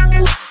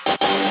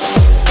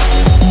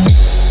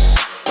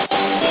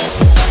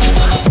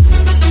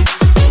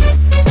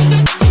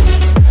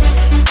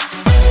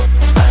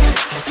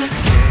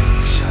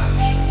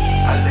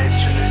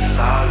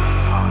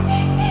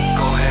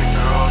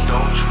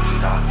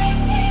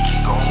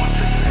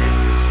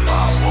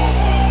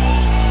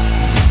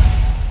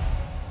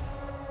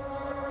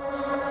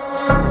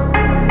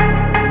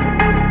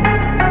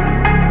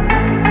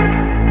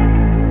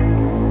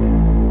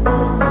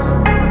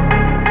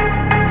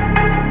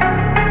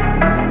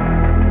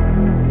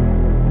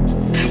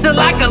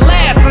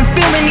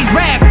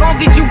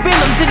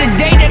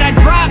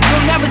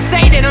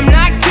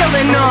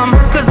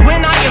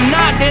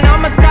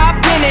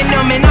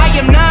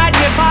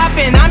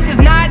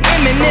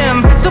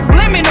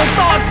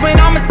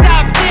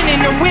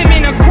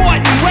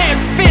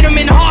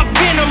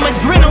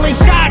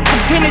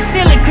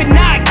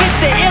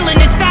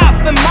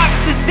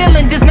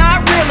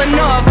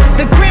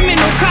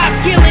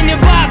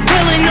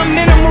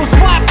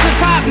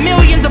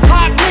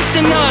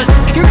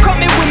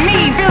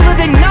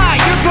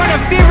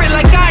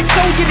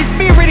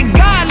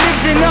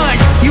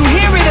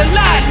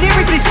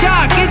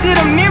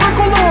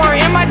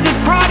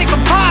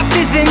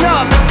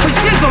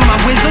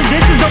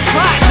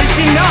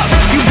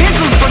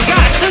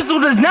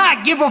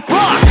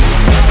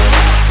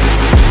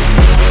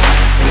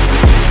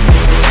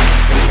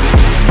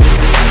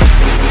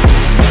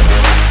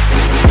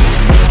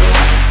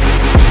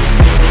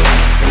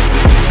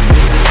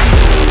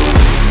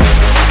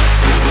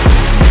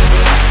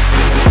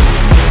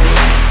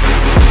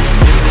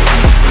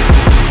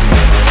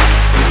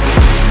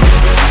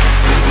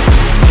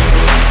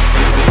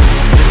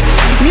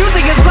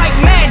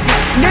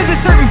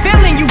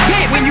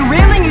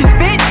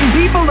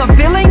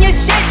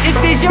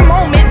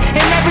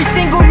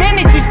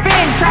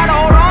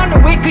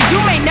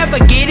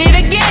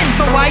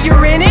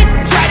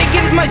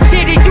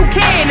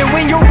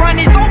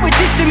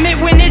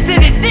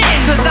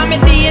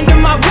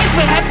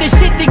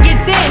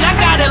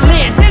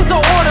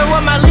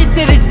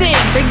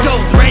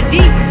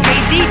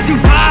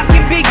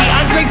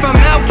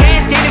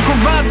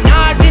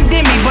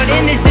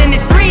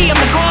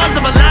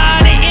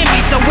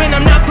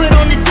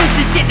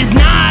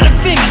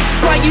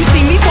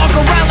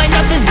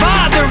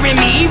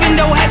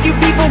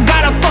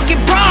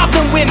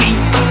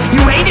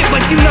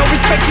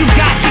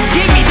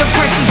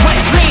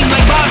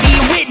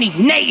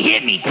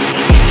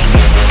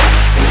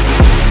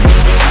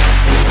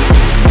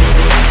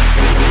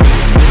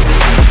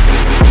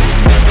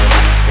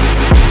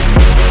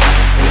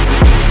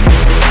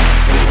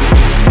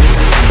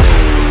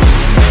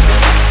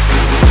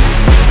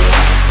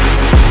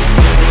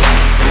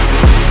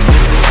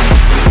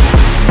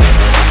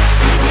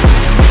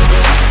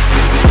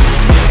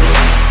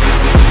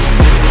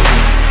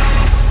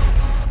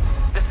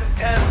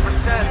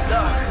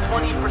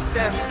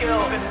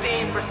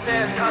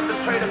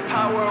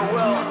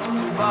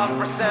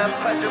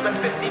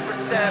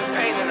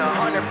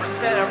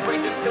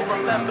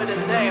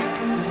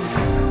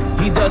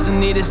 He doesn't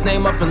need his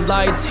name up in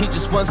lights, he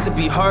just wants to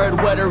be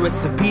heard. Whether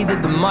it's the beat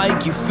of the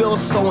mic, you feel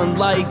so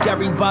unlike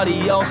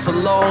everybody else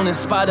alone. In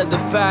spite of the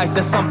fact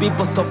that some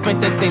people still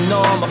think that they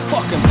know him.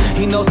 Fuck him,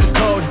 he knows the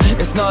code.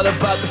 It's not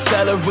about the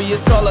salary,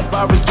 it's all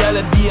about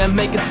reality and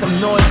making some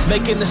noise,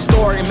 making the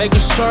story,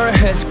 making sure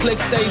his click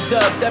stays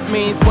up. That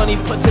means when he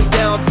puts it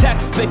down,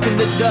 text picking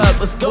the dub.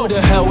 Let's go. Who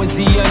the hell is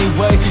he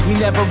anyway? He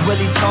never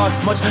really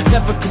talks much,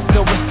 never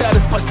conceal his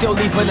status, but still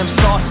leaving him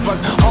sauce-struck.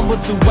 Humble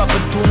to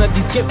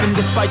opportunities given,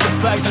 despite the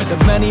fact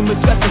that many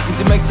reject him, cause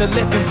he makes a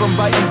living from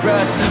writing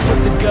breasts. Put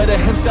together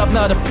himself,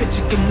 not a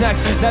picture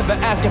connects. Never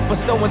asking for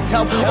someone's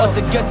help or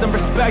to get some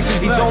respect.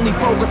 He's only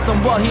focused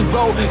on what he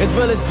wrote, his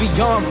will is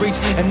beyond reach.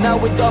 And now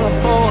it all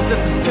unfolds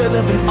as the skill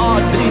of an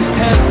artist. He's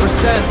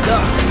 10%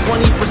 luck,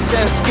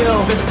 20%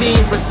 skill,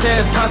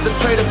 15%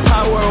 concentrated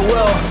power of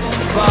will,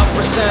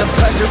 5%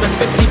 pleasure and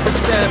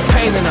 50%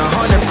 pain, and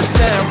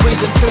 100%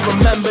 reason to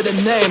remember the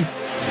name.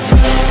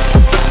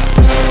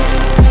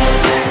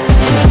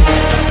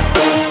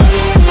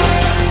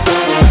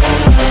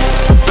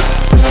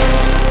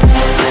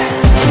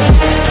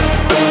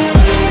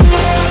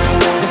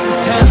 This is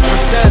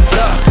 10%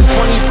 luck,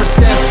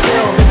 20%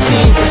 skill,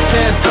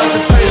 15%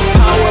 concentrated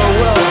power of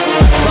will,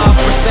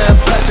 5%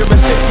 pleasure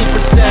and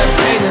 50%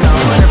 pain, and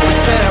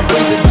 100%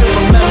 reason to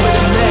remember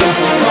the name.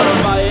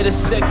 Riot is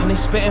sick and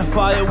he's spitting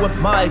fire with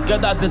Mike.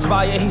 Got out the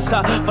dryer, he's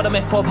hot, but I'm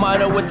in for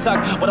minor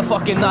attack. What a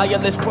fucking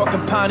nihilist,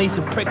 porcupine, he's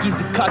a prick, he's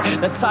a cuck.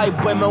 The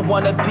type women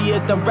wanna be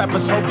it, the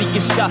rappers hope he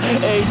gets shot.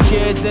 8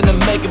 years in the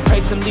making,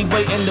 patiently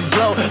waiting to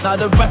blow. Now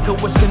the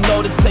record with your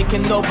notice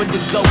taking over the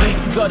globe.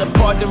 He's got a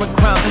partner in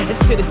crime, his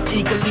shit is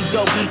equally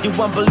dope. You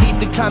won't believe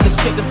the kind of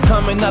shit that's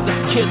coming out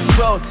this kid's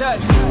throat.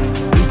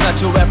 He's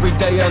not your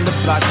everyday on the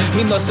block.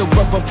 He knows the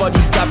work, but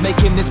he's got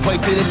making his way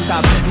to the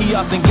top. He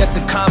often gets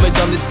a comment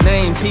on this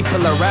name.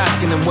 People are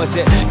asking him, was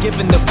it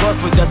given the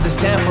birth, or does it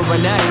stand for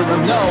an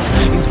acronym? No,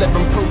 he's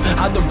living proof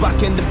how to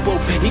rock in the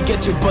booth. He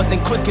get you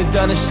buzzing quicker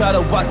than a shot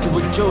of vodka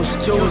with juice.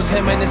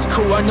 Him and his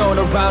crew are known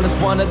around as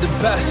one of the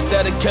best.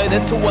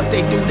 Dedicated to what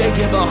they do, they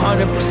give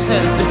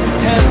 100%. This is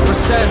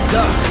 10%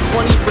 luck,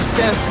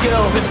 20%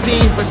 skill,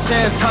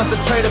 15%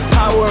 concentrated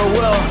power of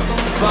will,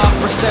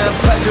 5%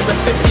 pleasure and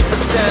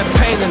 50%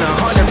 pain, and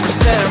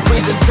 100%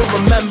 reason to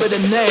remember the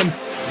name.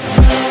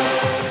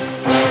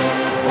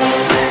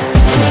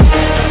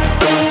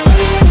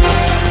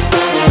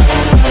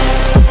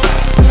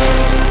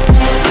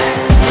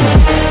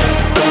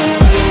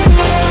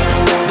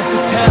 This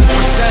is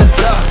 10%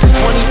 luck,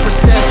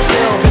 20%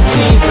 skill,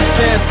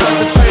 15%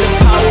 concentrated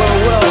power of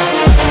will,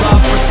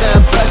 5%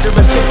 pleasure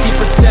and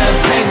 50%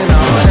 pain, and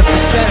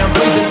 100%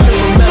 reason to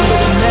remember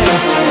the name.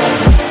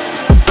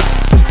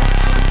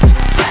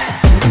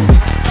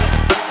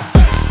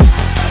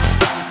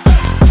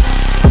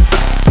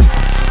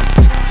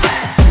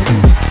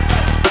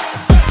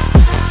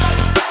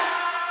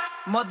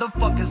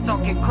 Motherfuckers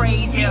talking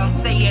crazy,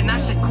 saying I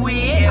should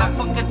quit. I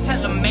fucking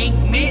tell them make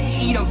me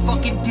eat a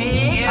fucking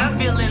dick. I'm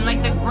feeling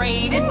like the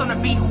greatest, wanna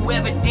be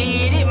whoever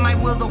did it. Might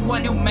will the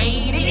one who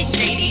made it. It's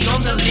shady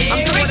on the list.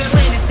 I'm from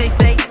Atlantis, they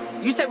say.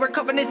 You say we're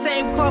covering the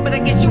same club, but I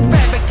guess you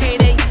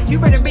fabricated. You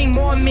better be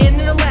more men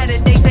in the latter.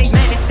 They say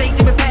United States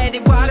even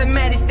padded, while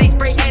automatic they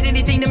spray at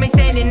anything that may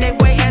stand in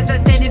that way. As I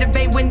stand in the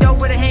bay window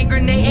with a hand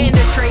grenade and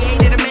a tray.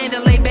 Hated a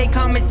Mandalay Bay,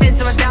 common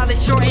sense of a dollar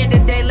short and a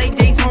day late.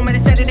 James home at a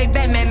Saturday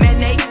Batman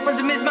matinee. Runs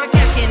a miss my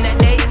casket in that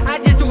day. I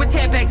just do a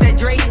tampax at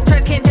Dre.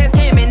 Trash can't test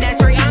cam and that's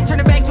straight. I'm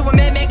turning back to a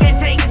madman can't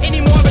take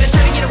anymore, but I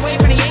try to get away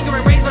from the anger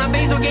and raise my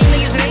basil game.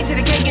 Niggas an A to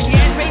the cake. If you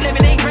ask me,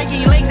 lemonade,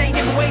 drinking your legs, 8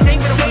 different ways,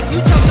 ain't for the waste. You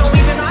choke so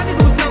even I just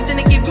do something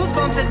to give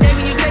goosebumps a day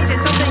when you say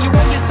there's something you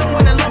won't get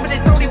someone to love it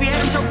and throat if you had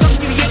them choked up,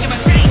 you yanking my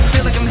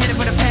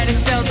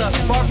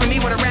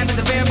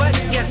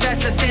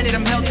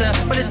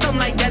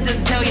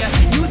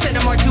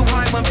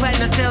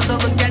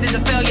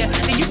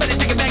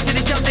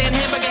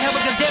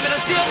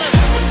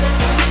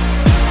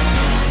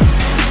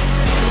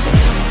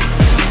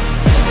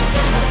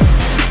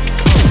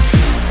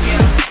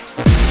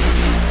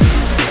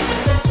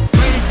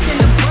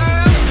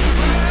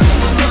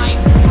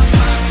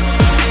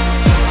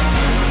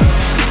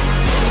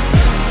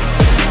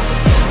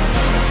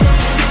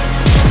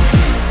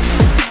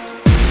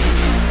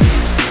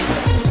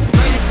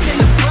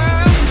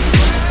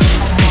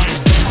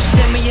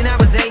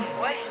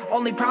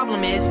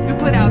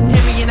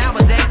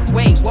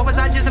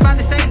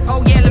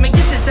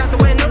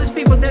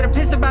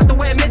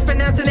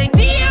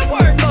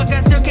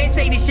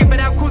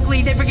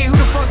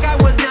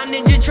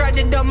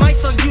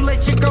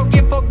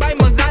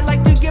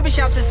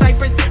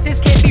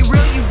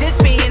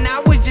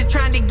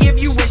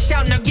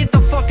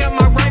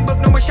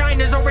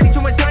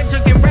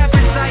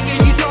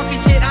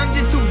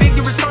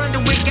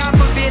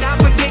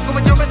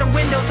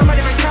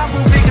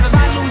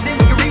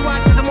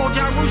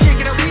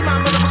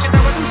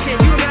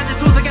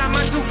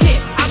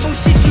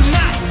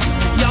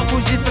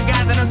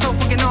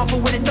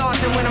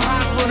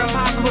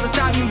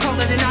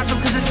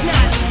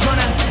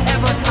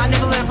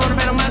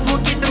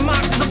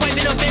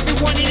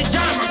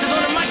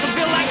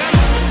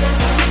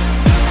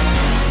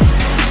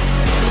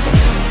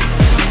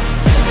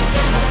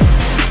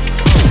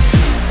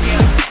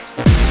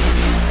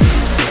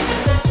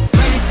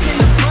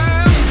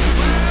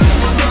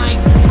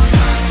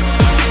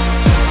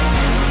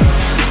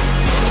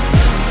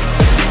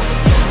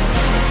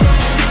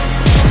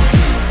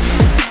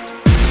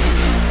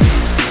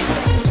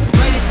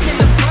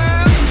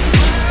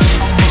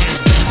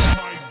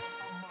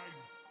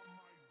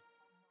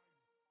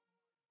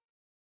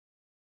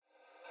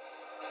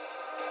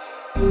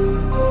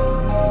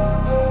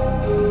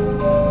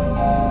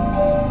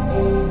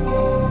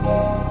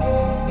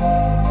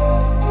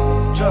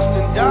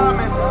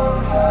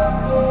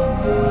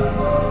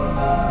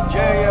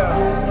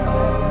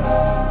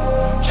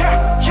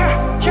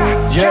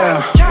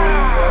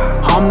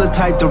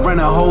type to rent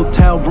a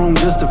hotel room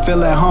just to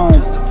feel at home.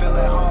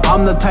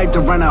 I'm the type to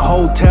rent a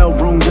hotel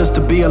room just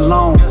to be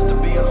alone.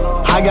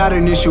 I got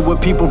an issue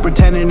with people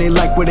pretending they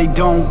like what they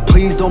don't.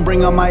 Please don't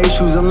bring up my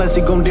issues unless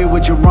you gon' deal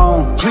with your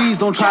own. Please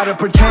don't try to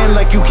pretend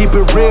like you keep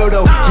it real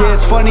though. Yeah,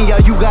 it's funny how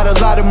you got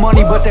a lot of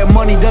money, but that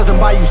money doesn't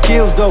buy you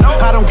skills though.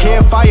 I don't care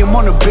if I am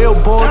on the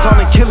billboards, on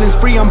a killing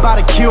spree, I'm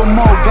about to kill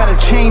more. Got a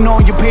chain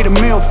on, you paid a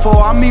meal for.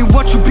 I mean,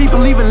 what you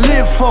people even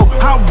live for?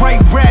 I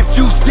write raps,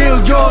 you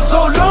steal yours,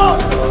 oh Lord.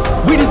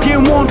 We just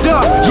getting warmed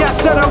up. Yeah, I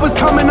said I was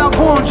coming, I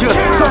warned you.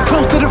 So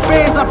close to the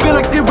fans, I feel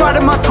like they're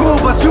riding my tour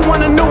bus. You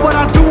wanna know what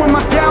I do in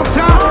my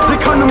downtime? They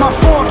come to my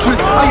fortress.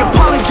 I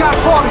apologize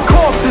for all the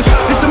corpses.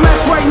 It's a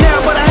mess right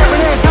now, but I haven't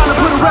had time to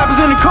put the rappers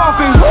in the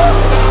coffins.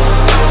 Woo!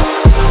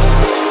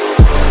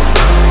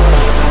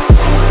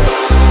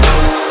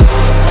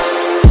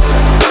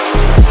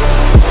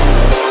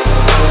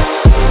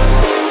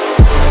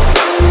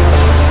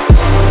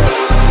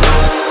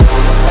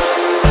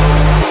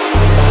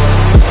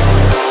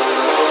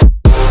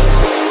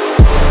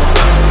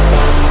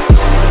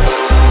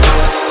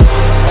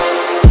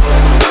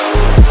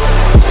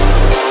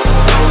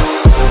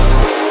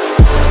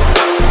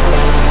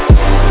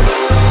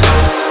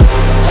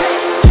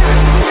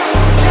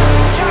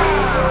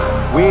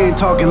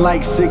 Talking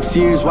like 6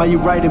 years, why you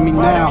writing me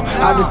now?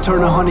 I just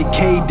turned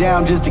 100K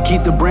down just to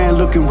keep the brand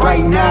looking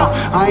right now.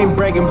 I ain't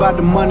bragging about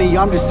the money,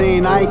 I'm just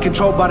saying I ain't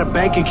controlled by the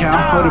bank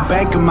account or the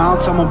bank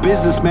amounts. I'm a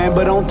businessman,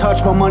 but don't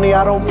touch my money,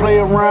 I don't play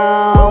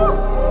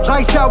around.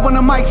 Lights out when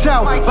the mic's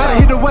out, about to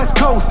hit the West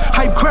Coast,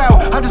 hype crowd.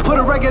 I just put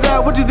a record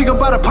out, what you think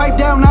about a pipe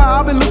down now?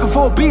 I've been looking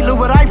for a beat, look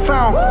what I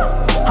found.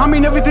 I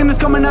mean everything that's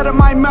coming out of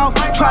my mouth.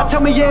 Try to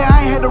tell me, yeah,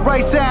 I ain't had the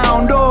right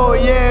sound. Oh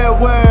yeah,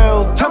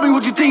 well, tell me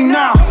what you think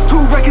now. 2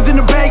 records in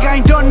the bag, I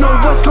ain't done no.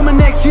 What's coming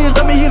next year?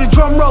 Let me hear the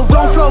drum roll.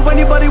 Don't flow,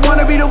 anybody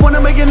wanna be the one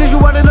to make an issue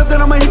out of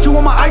nothing? I'ma hit you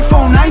on my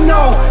iPhone. I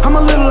know, I'm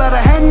a little out of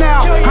hand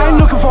now. I ain't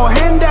looking for a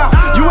handout.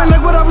 You ain't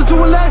like what I was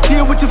doing last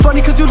year, which is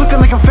funny cause you looking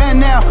like a fan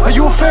now. Are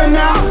you a fan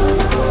now?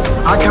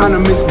 I kinda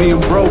miss being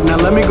broke, now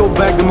let me go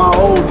back to my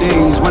old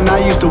days when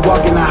I used to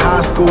walk into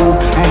high school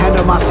and hand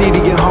up my CD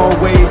in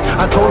hallways.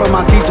 I told all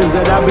my teachers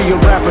that I'd be a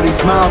rapper, they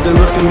smiled and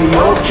looked at me,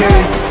 okay.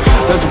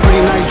 That's a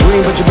pretty nice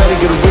dream, but you better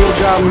get a real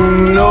job,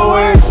 no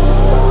way.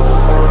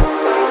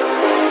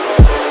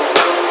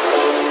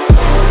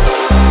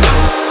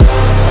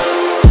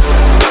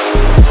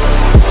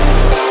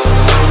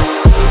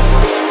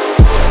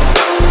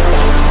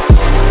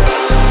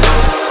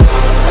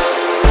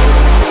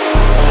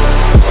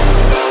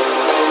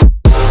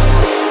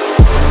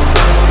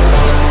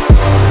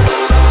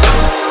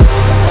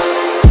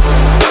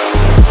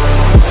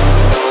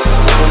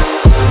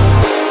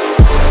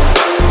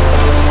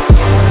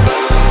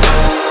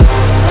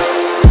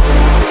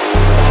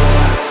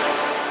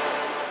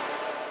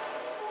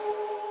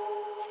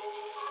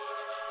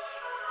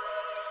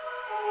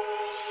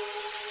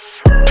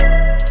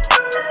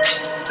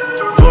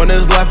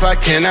 I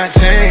cannot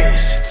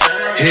change.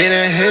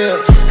 Hidden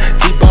hills,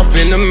 deep off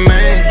in the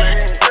main.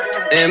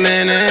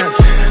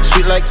 M&M's,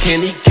 sweet like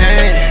candy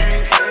cane.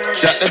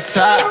 Drop the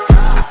top,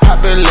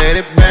 pop it, let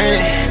it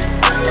bang.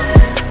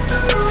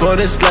 For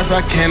this life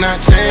I cannot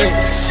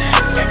change.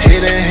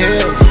 Hidden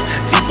hills,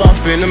 deep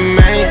off in the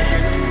main.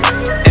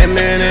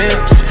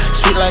 M&M's,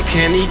 sweet like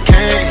candy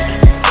cane.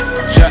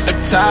 Drop the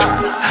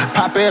top,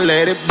 pop it,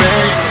 let it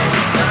bang.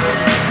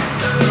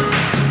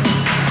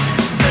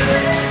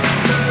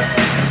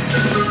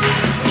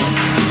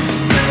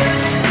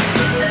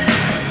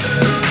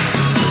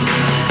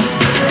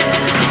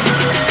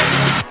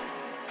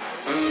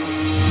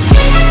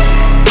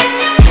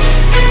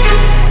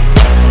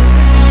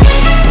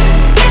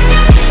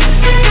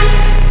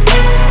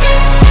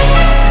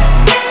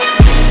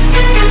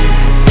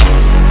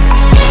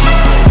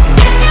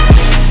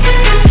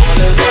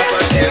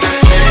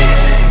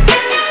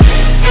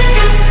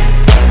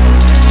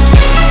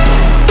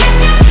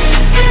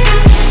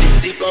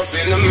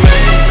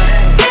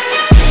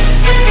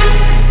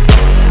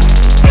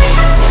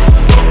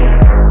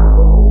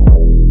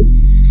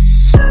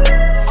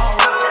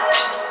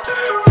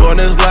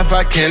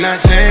 I cannot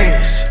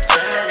change.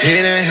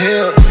 Hidden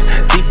hills,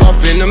 deep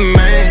off in the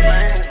main.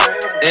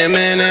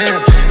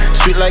 M&M's,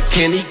 sweet like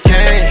candy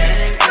cane.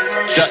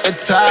 Drop the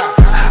top,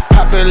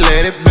 pop it,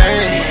 let it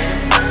bang.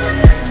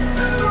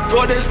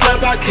 For this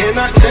life I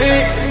cannot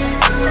change.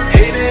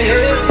 Hidden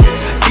hills,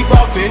 deep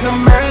off in the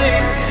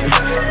main.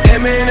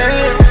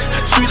 M&M's,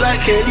 sweet like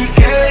candy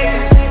cane.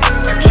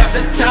 Drop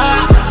the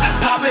top,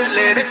 pop it,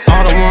 let it bang.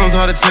 All the ones,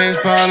 all the chains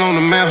piled on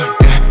the mountain.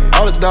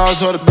 All the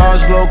dogs,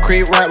 low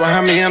creep right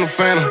behind me and the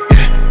phantom.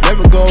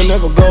 Yeah,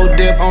 never go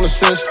dip on the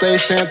set, stay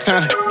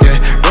Santana.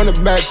 Yeah, run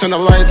it back, turn the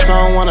lights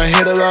on, wanna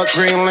hit it up,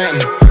 green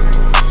lantern.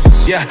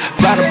 Yeah,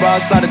 fly the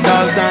bars, fly the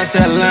dogs down to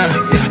Atlanta.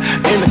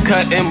 Yeah, in the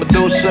cut, in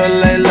Medusa,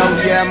 lay low,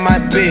 yeah, I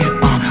might be.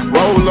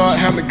 Roll up,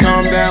 help me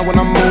calm down when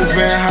I'm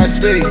moving high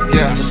speed.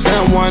 Yeah, but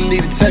someone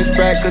need a text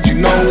back, cause you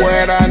know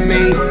what I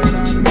need.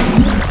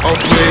 Oh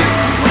please,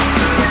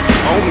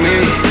 on me,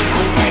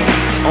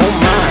 on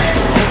mine.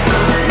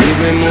 Need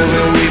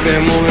we've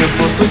been moving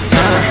for some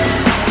time.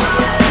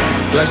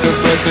 Flexing,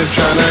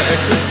 tryna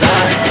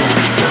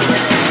exercise.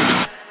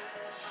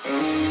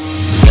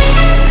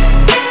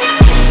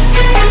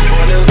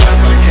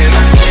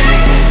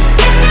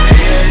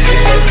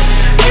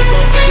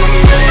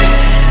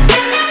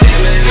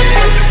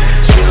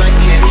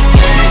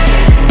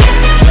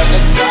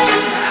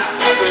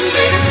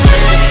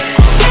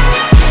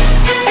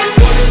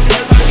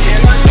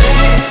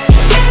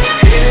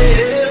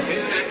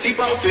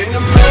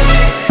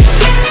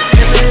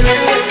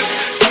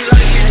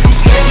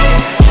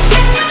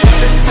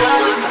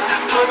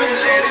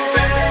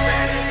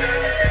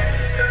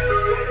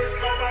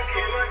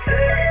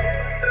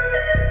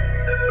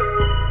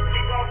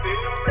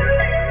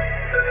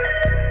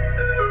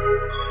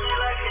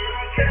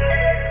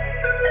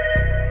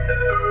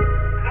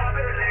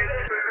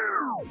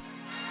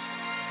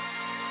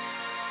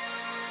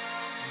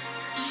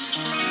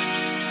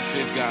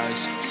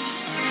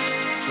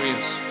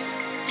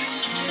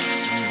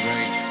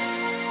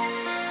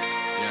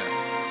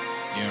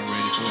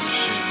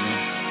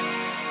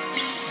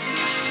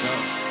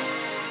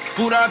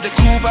 Pulled out the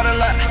coupe out a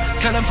lot,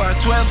 telling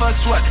 512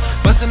 fucks what?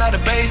 Busting out the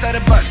bass out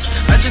the box.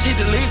 I just hit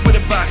the league with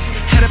a box,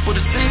 head up with a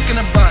stick in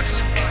a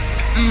box.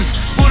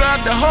 Pulled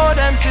up the whole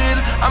damn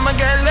city, I'ma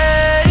get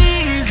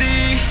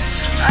lazy.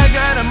 I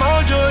got a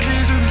mojo,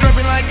 these we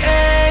dropping like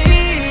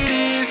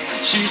 80s.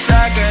 She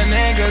suck a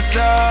nigga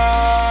so,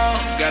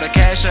 got a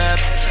cash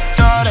app.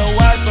 Told her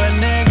wipe a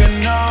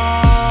nigga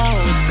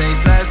no, say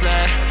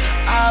slash.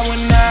 I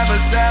would never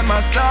sell my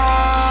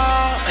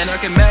soul, and I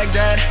can back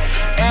that.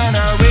 And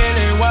I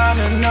really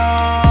wanna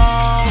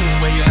know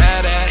where you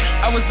at.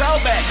 I was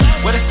out back,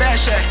 where the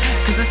stash at?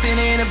 Cause I seen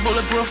it in a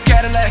bulletproof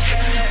Cadillac.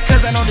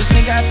 Cause I know this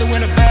nigga have to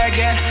win a bag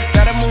at.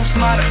 Gotta move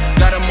smarter,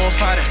 gotta move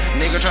farther.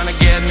 Nigga tryna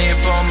get me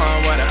for my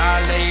water.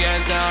 I lay your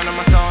ass down on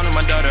my son and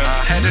my daughter.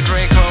 I had a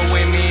Draco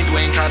with me,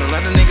 Dwayne Carter. A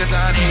lot of niggas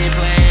out here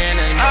playing,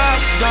 and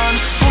I've done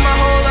put my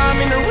whole arm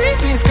in the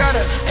reaping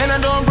scatter. And I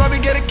don't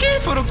probably get a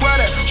key for the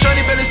quarter.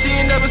 Shorty better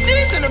seeing double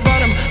C's in the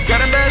bottom.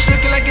 Got a badge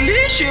looking like a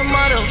leash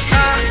model.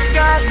 I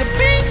got the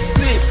big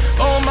slip,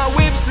 all my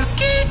whips is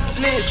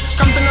keyless.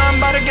 Come to know I'm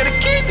about to get a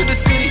key to the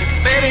city.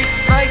 Baby,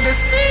 like the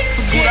sea.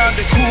 Pull out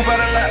the coupe out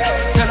a lot,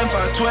 tell him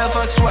 512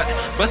 fucks what?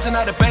 Busting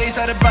out the bass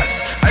out the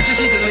box. I just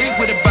hit the league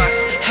with a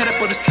box, head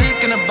up with a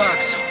stick in a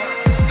box.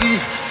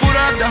 Put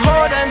up the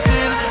whole damn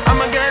city,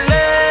 I'ma get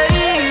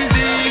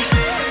lazy.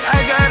 I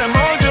got a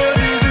mojo,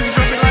 these we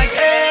dropping like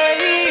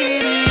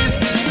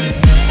 80s.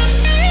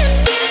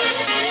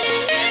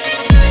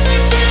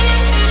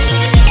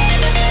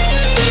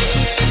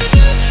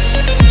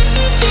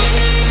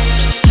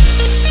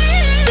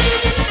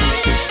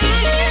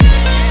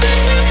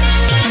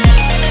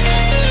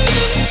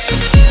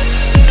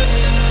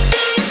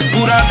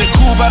 Put out the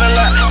coupe out a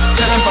lot,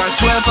 tell him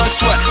 512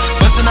 fucks what?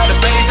 Busting out the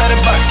bass out the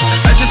box.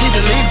 I just hit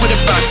the league with a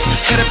box,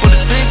 head up with a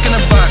stick in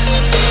a box.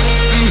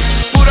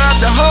 Put out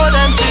the whole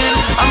damn city,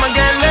 I'ma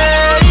get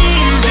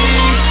lazy.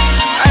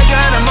 I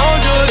got a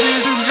mojo,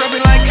 these we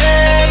dropping like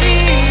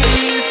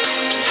 80s.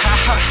 Ha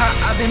ha ha,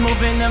 I been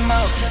moving them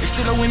out. If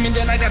still a women,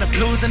 then I got a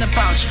blues in the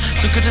pouch.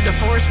 Took her to the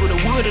forest with a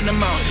wood in the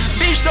mouth.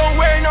 Bitch, don't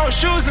wear no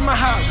shoes in my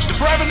house. The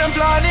private I'm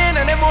flying in,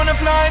 I never wanna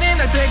fly in.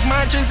 I take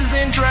my chances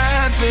in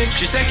traffic.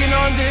 She second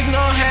on dick,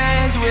 no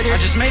hands with it. I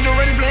just made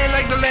already playing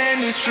like the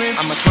landing strip.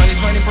 I'm a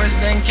 2020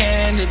 president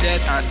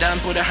candidate. I done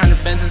put 100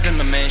 Benzes in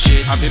my man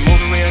shit. I been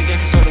moving real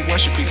again, so the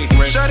worship you get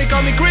great. Shawty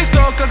call me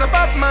Crisco, cause I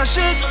popped my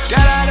shit.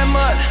 Got out of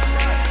mud,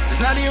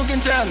 there's nothing you can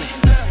tell me.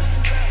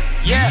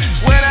 Yeah,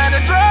 when I had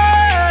the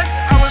drugs,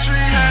 I was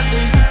really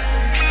happy.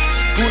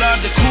 Pulled out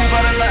the coupe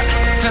out a lot,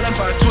 tell him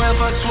 512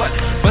 fucks what?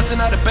 Busting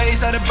out the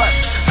bass out the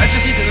box. I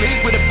just hit the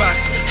league with a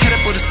box, head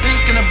up with a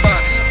stick in a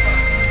box.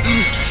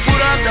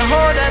 Put out the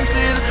whole damn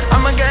city,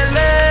 I'ma get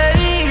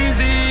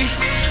lazy.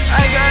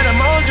 I got a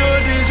mojo,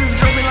 these we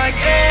dropping like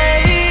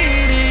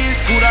 80s.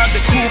 Put out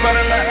the coupe out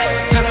a lot,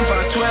 tell him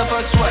 512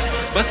 fucks what?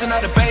 Busting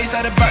out the bass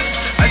out the box.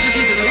 I just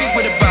hit the league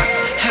with a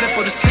box, head up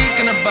with a stick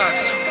in a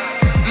box.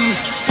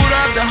 Put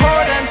out the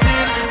whole damn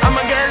city,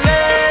 I'ma get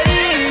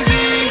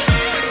lazy.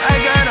 I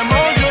got a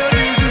mojo,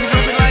 these we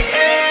dropping like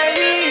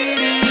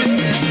 80s.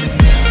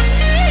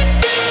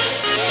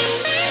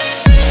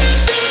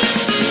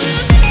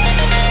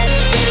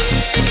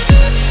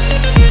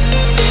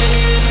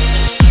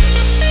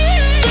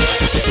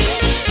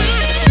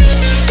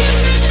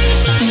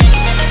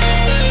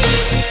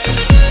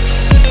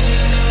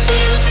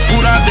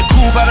 Put out the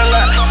coupe out a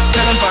lot,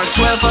 tell him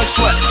 512 fucks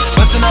what?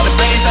 Busting out the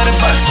bass out the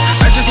box.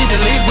 I just hit the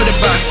league with a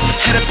box,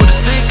 head up with a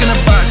stick in a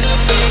box.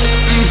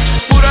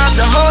 Put out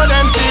the whole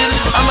damn city,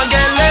 I'ma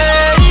get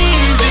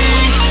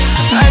lazy.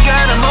 I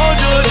got a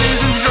mojo,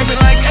 these we dropping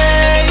like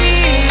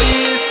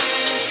 80s.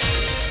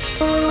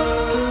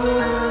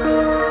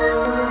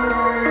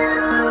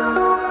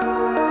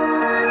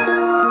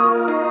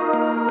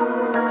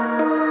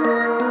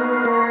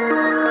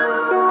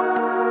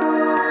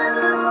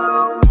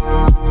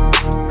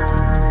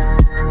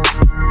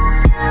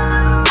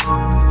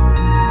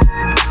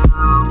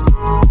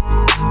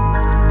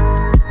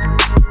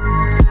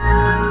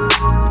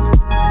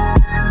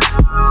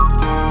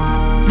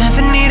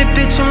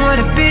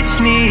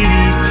 me.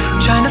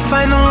 Trying to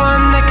find the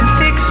one that can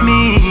fix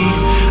me.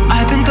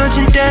 I've been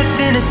dodging death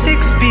in a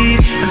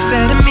 6-speed.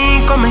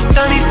 Amphetamine got my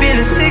stomach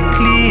feeling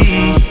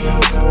sickly.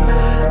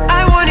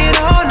 I want it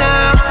all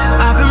now.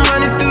 I've been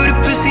running through the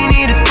pussy,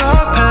 need a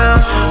dog pound.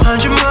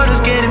 100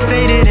 models getting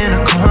faded in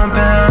a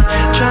compound.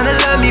 Trying to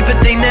love me but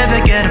they never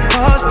get a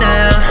pulse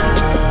down.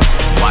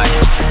 Why?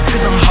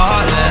 Cause I'm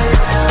heartless.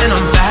 And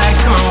I'm back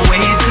to my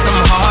ways cause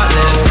I'm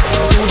heartless.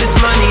 All this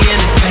money and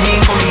this pain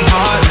got me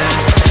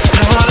heartless.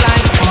 No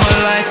life for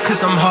life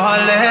cause I'm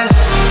heartless.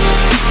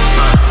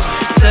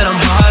 Said I'm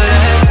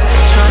heartless.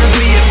 Trying to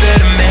be a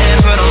better man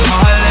but I'm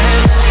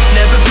heartless.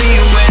 Never be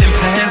a wedding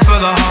plan for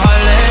the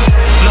heartless.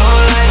 No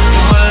life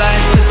for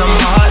life cause I'm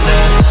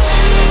heartless.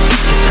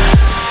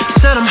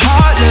 Said I'm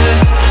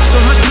heartless. So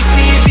much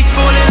pussy it be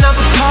falling out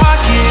the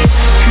pocket.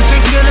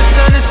 Cupid's gonna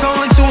turn this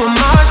hole into a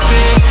mosh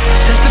pit.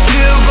 Test the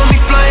pill got me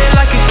flying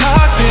like a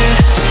cockpit.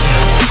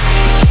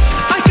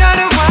 I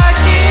gotta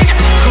watch it.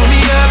 Call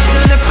me up,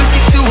 turn the pussy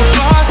to a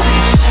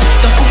faucet.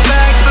 Duffel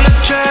bag full of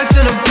drugs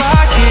and a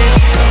rocket.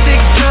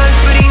 6 drunk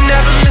but he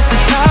never missed a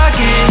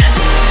target.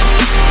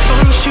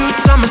 Photo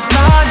shoots, I'm a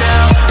star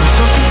now. I'm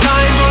talking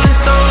time, Rolling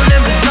Stone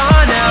and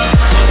Bazaar now.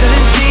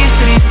 Selling dreams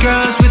to these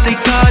girls with their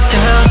guard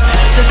down.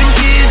 7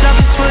 years I've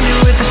been swimming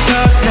with the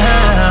sharks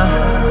now.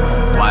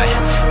 Why?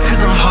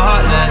 Cause I'm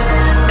heartless.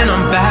 And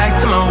I'm back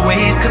to my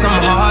ways cause I'm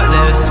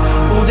heartless.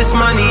 All this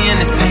money and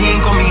this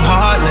pain got me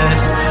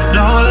heartless.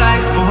 Low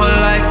life for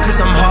life cause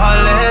I'm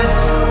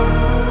heartless.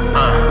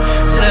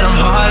 Said I'm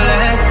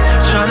heartless.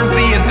 Trying to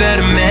be a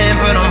better man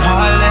but I'm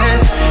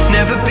heartless.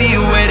 Never be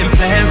a wedding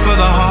plan for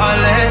the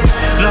heartless.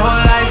 Low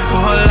life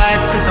for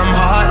life cause I'm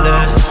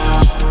heartless.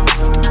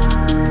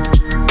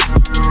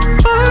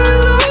 I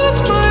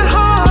lost my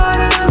heart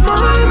and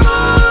my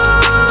mind.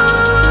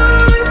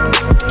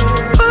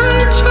 I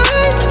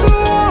tried to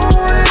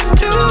always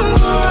do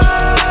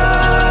right.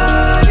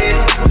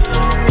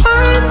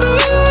 I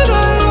thought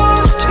I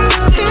lost you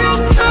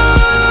this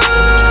time.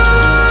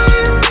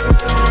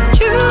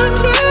 You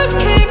just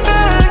came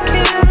back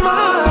in my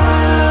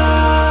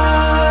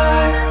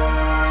life.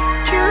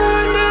 You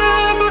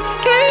never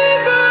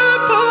gave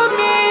up on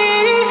me.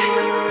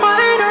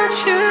 Why don't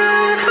you?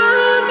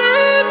 I'll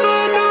never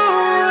know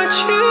what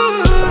you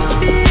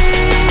see.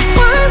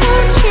 Why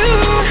won't you?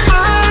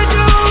 I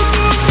don't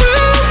do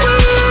well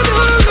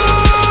alone.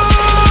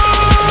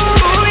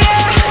 Oh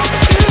yeah,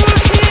 you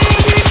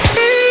hear me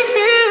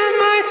clearing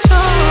my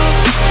tongue.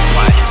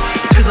 Why?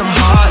 Cause I'm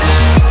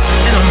heartless.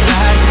 And I'm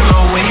back to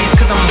my ways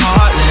cause I'm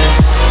heartless.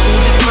 All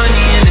this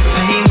money and this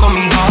pain got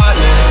me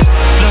heartless.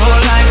 Low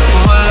life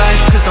for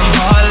life cause I'm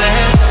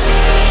heartless.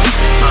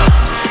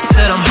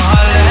 Said I'm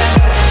heartless.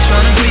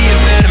 Trying to be a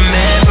better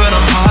man but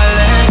I'm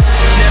heartless.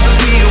 Never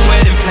be a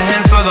wedding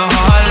plan for the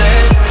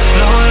heartless.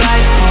 Low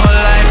life for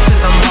life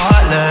cause I'm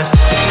heartless.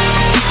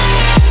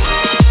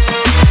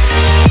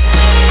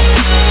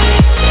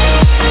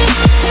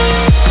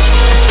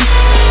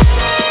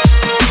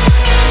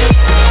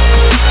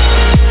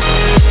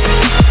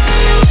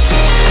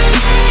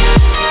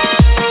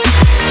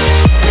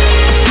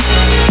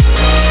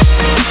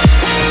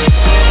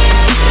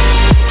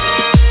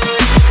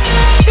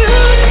 You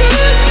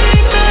just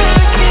came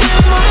back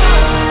in my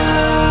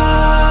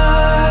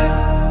life.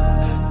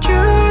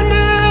 You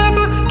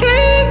never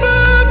gave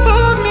up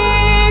on me.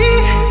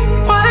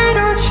 Why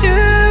don't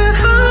you?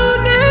 I'll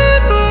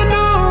never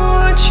know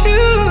what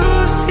you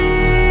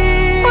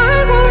see. Why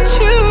won't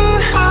you?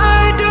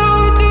 I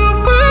don't do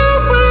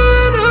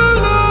well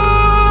alone.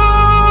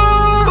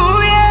 Oh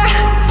yeah,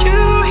 you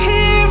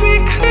hear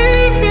it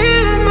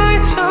clearing my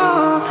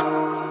tongue.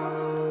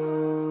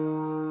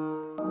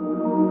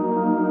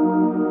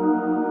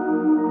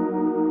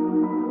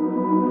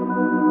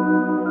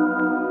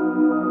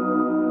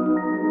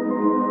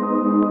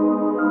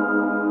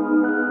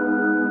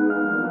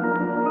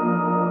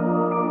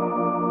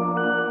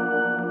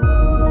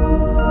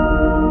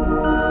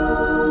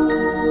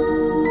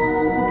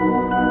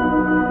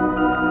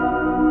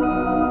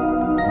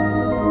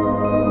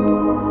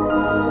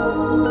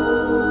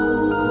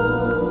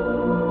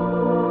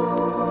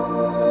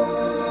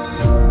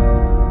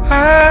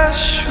 I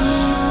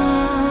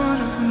should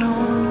have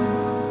known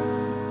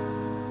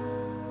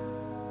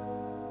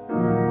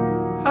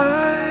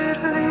I'd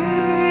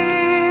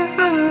leave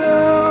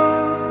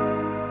alone.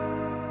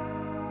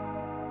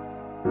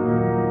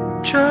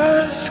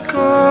 Just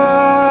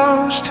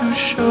goes to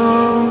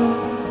show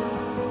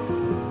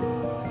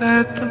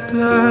that the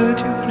blood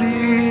you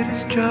bleed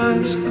is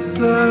just the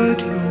blood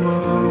you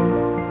owe.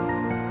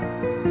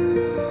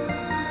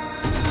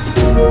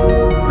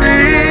 We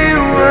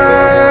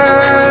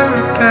were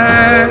a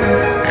pair,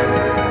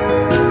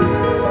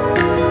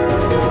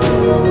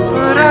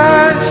 but I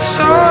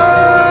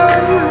saw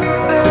you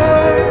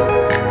there.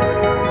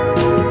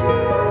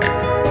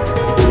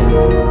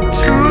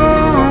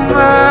 Too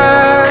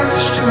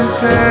much to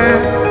bear.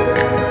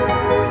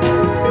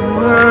 You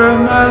were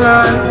my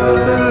life,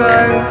 but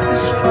life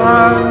is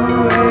far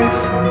away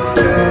from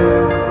fair.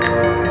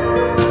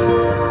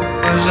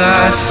 Was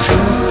I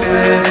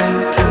stupid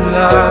to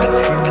love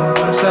you?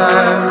 Was I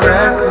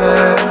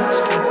reckless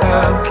to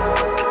help?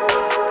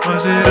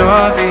 Was it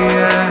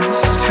obvious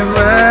to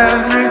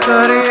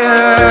everybody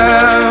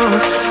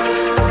else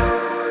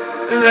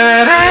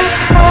that I'd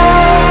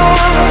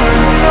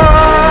fallen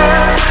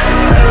far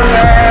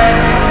away?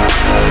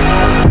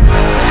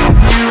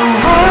 You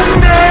were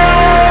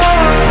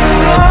never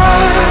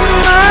on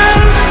my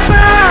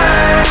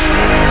side.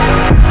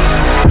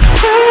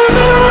 For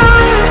the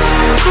once,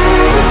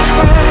 for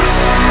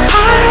twice,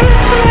 I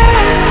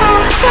did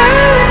for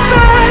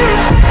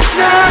paradise.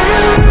 Now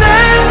you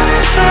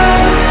never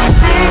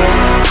see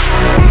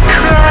me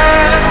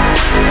cry.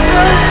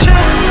 There's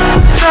just no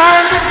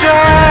time to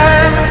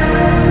die.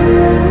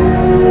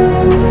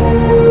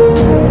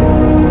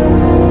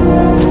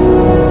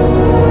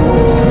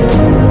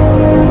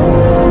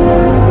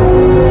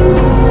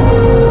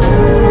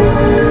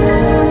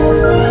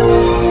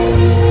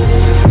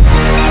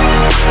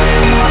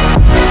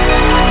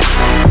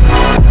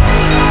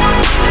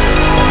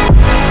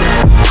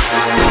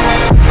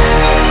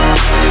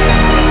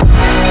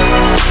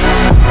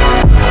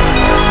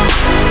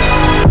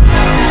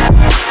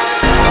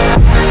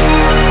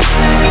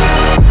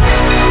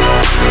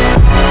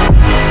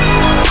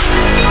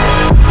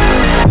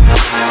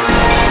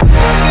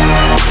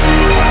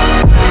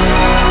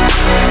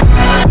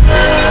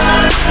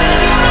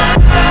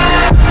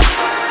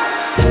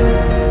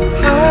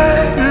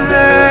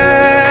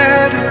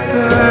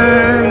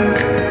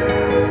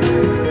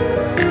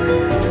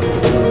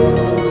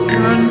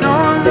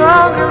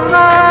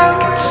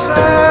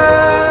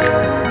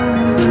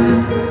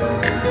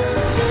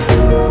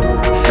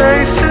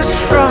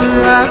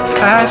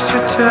 Past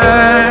your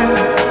time,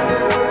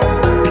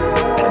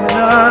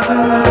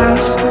 another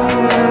lesson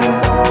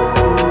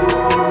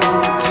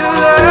to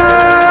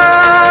learn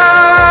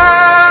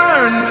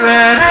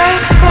that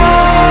I've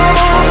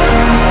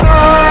fallen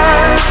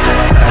far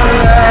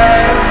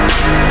away.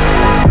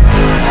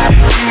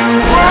 You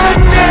were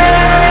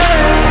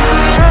never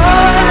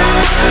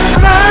on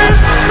my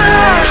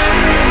side.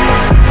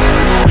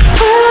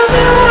 For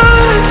me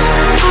once,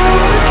 for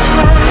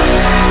twice,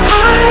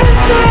 I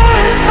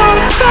did for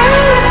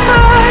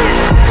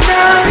paradise.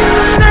 Now you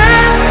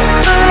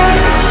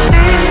never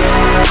see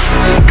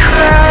me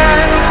cry.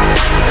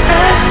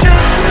 There's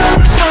just no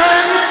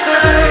time to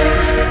die.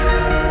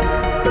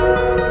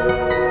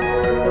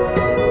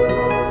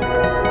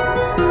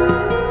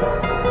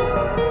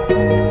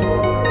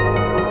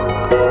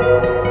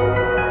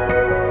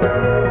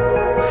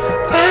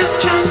 There's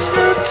just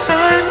no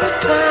time to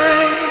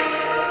die.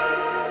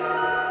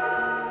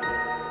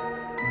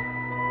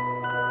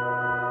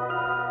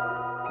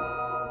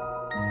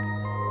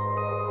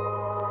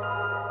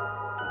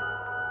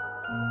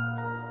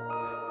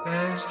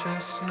 There's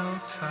just no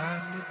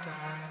time to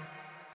die.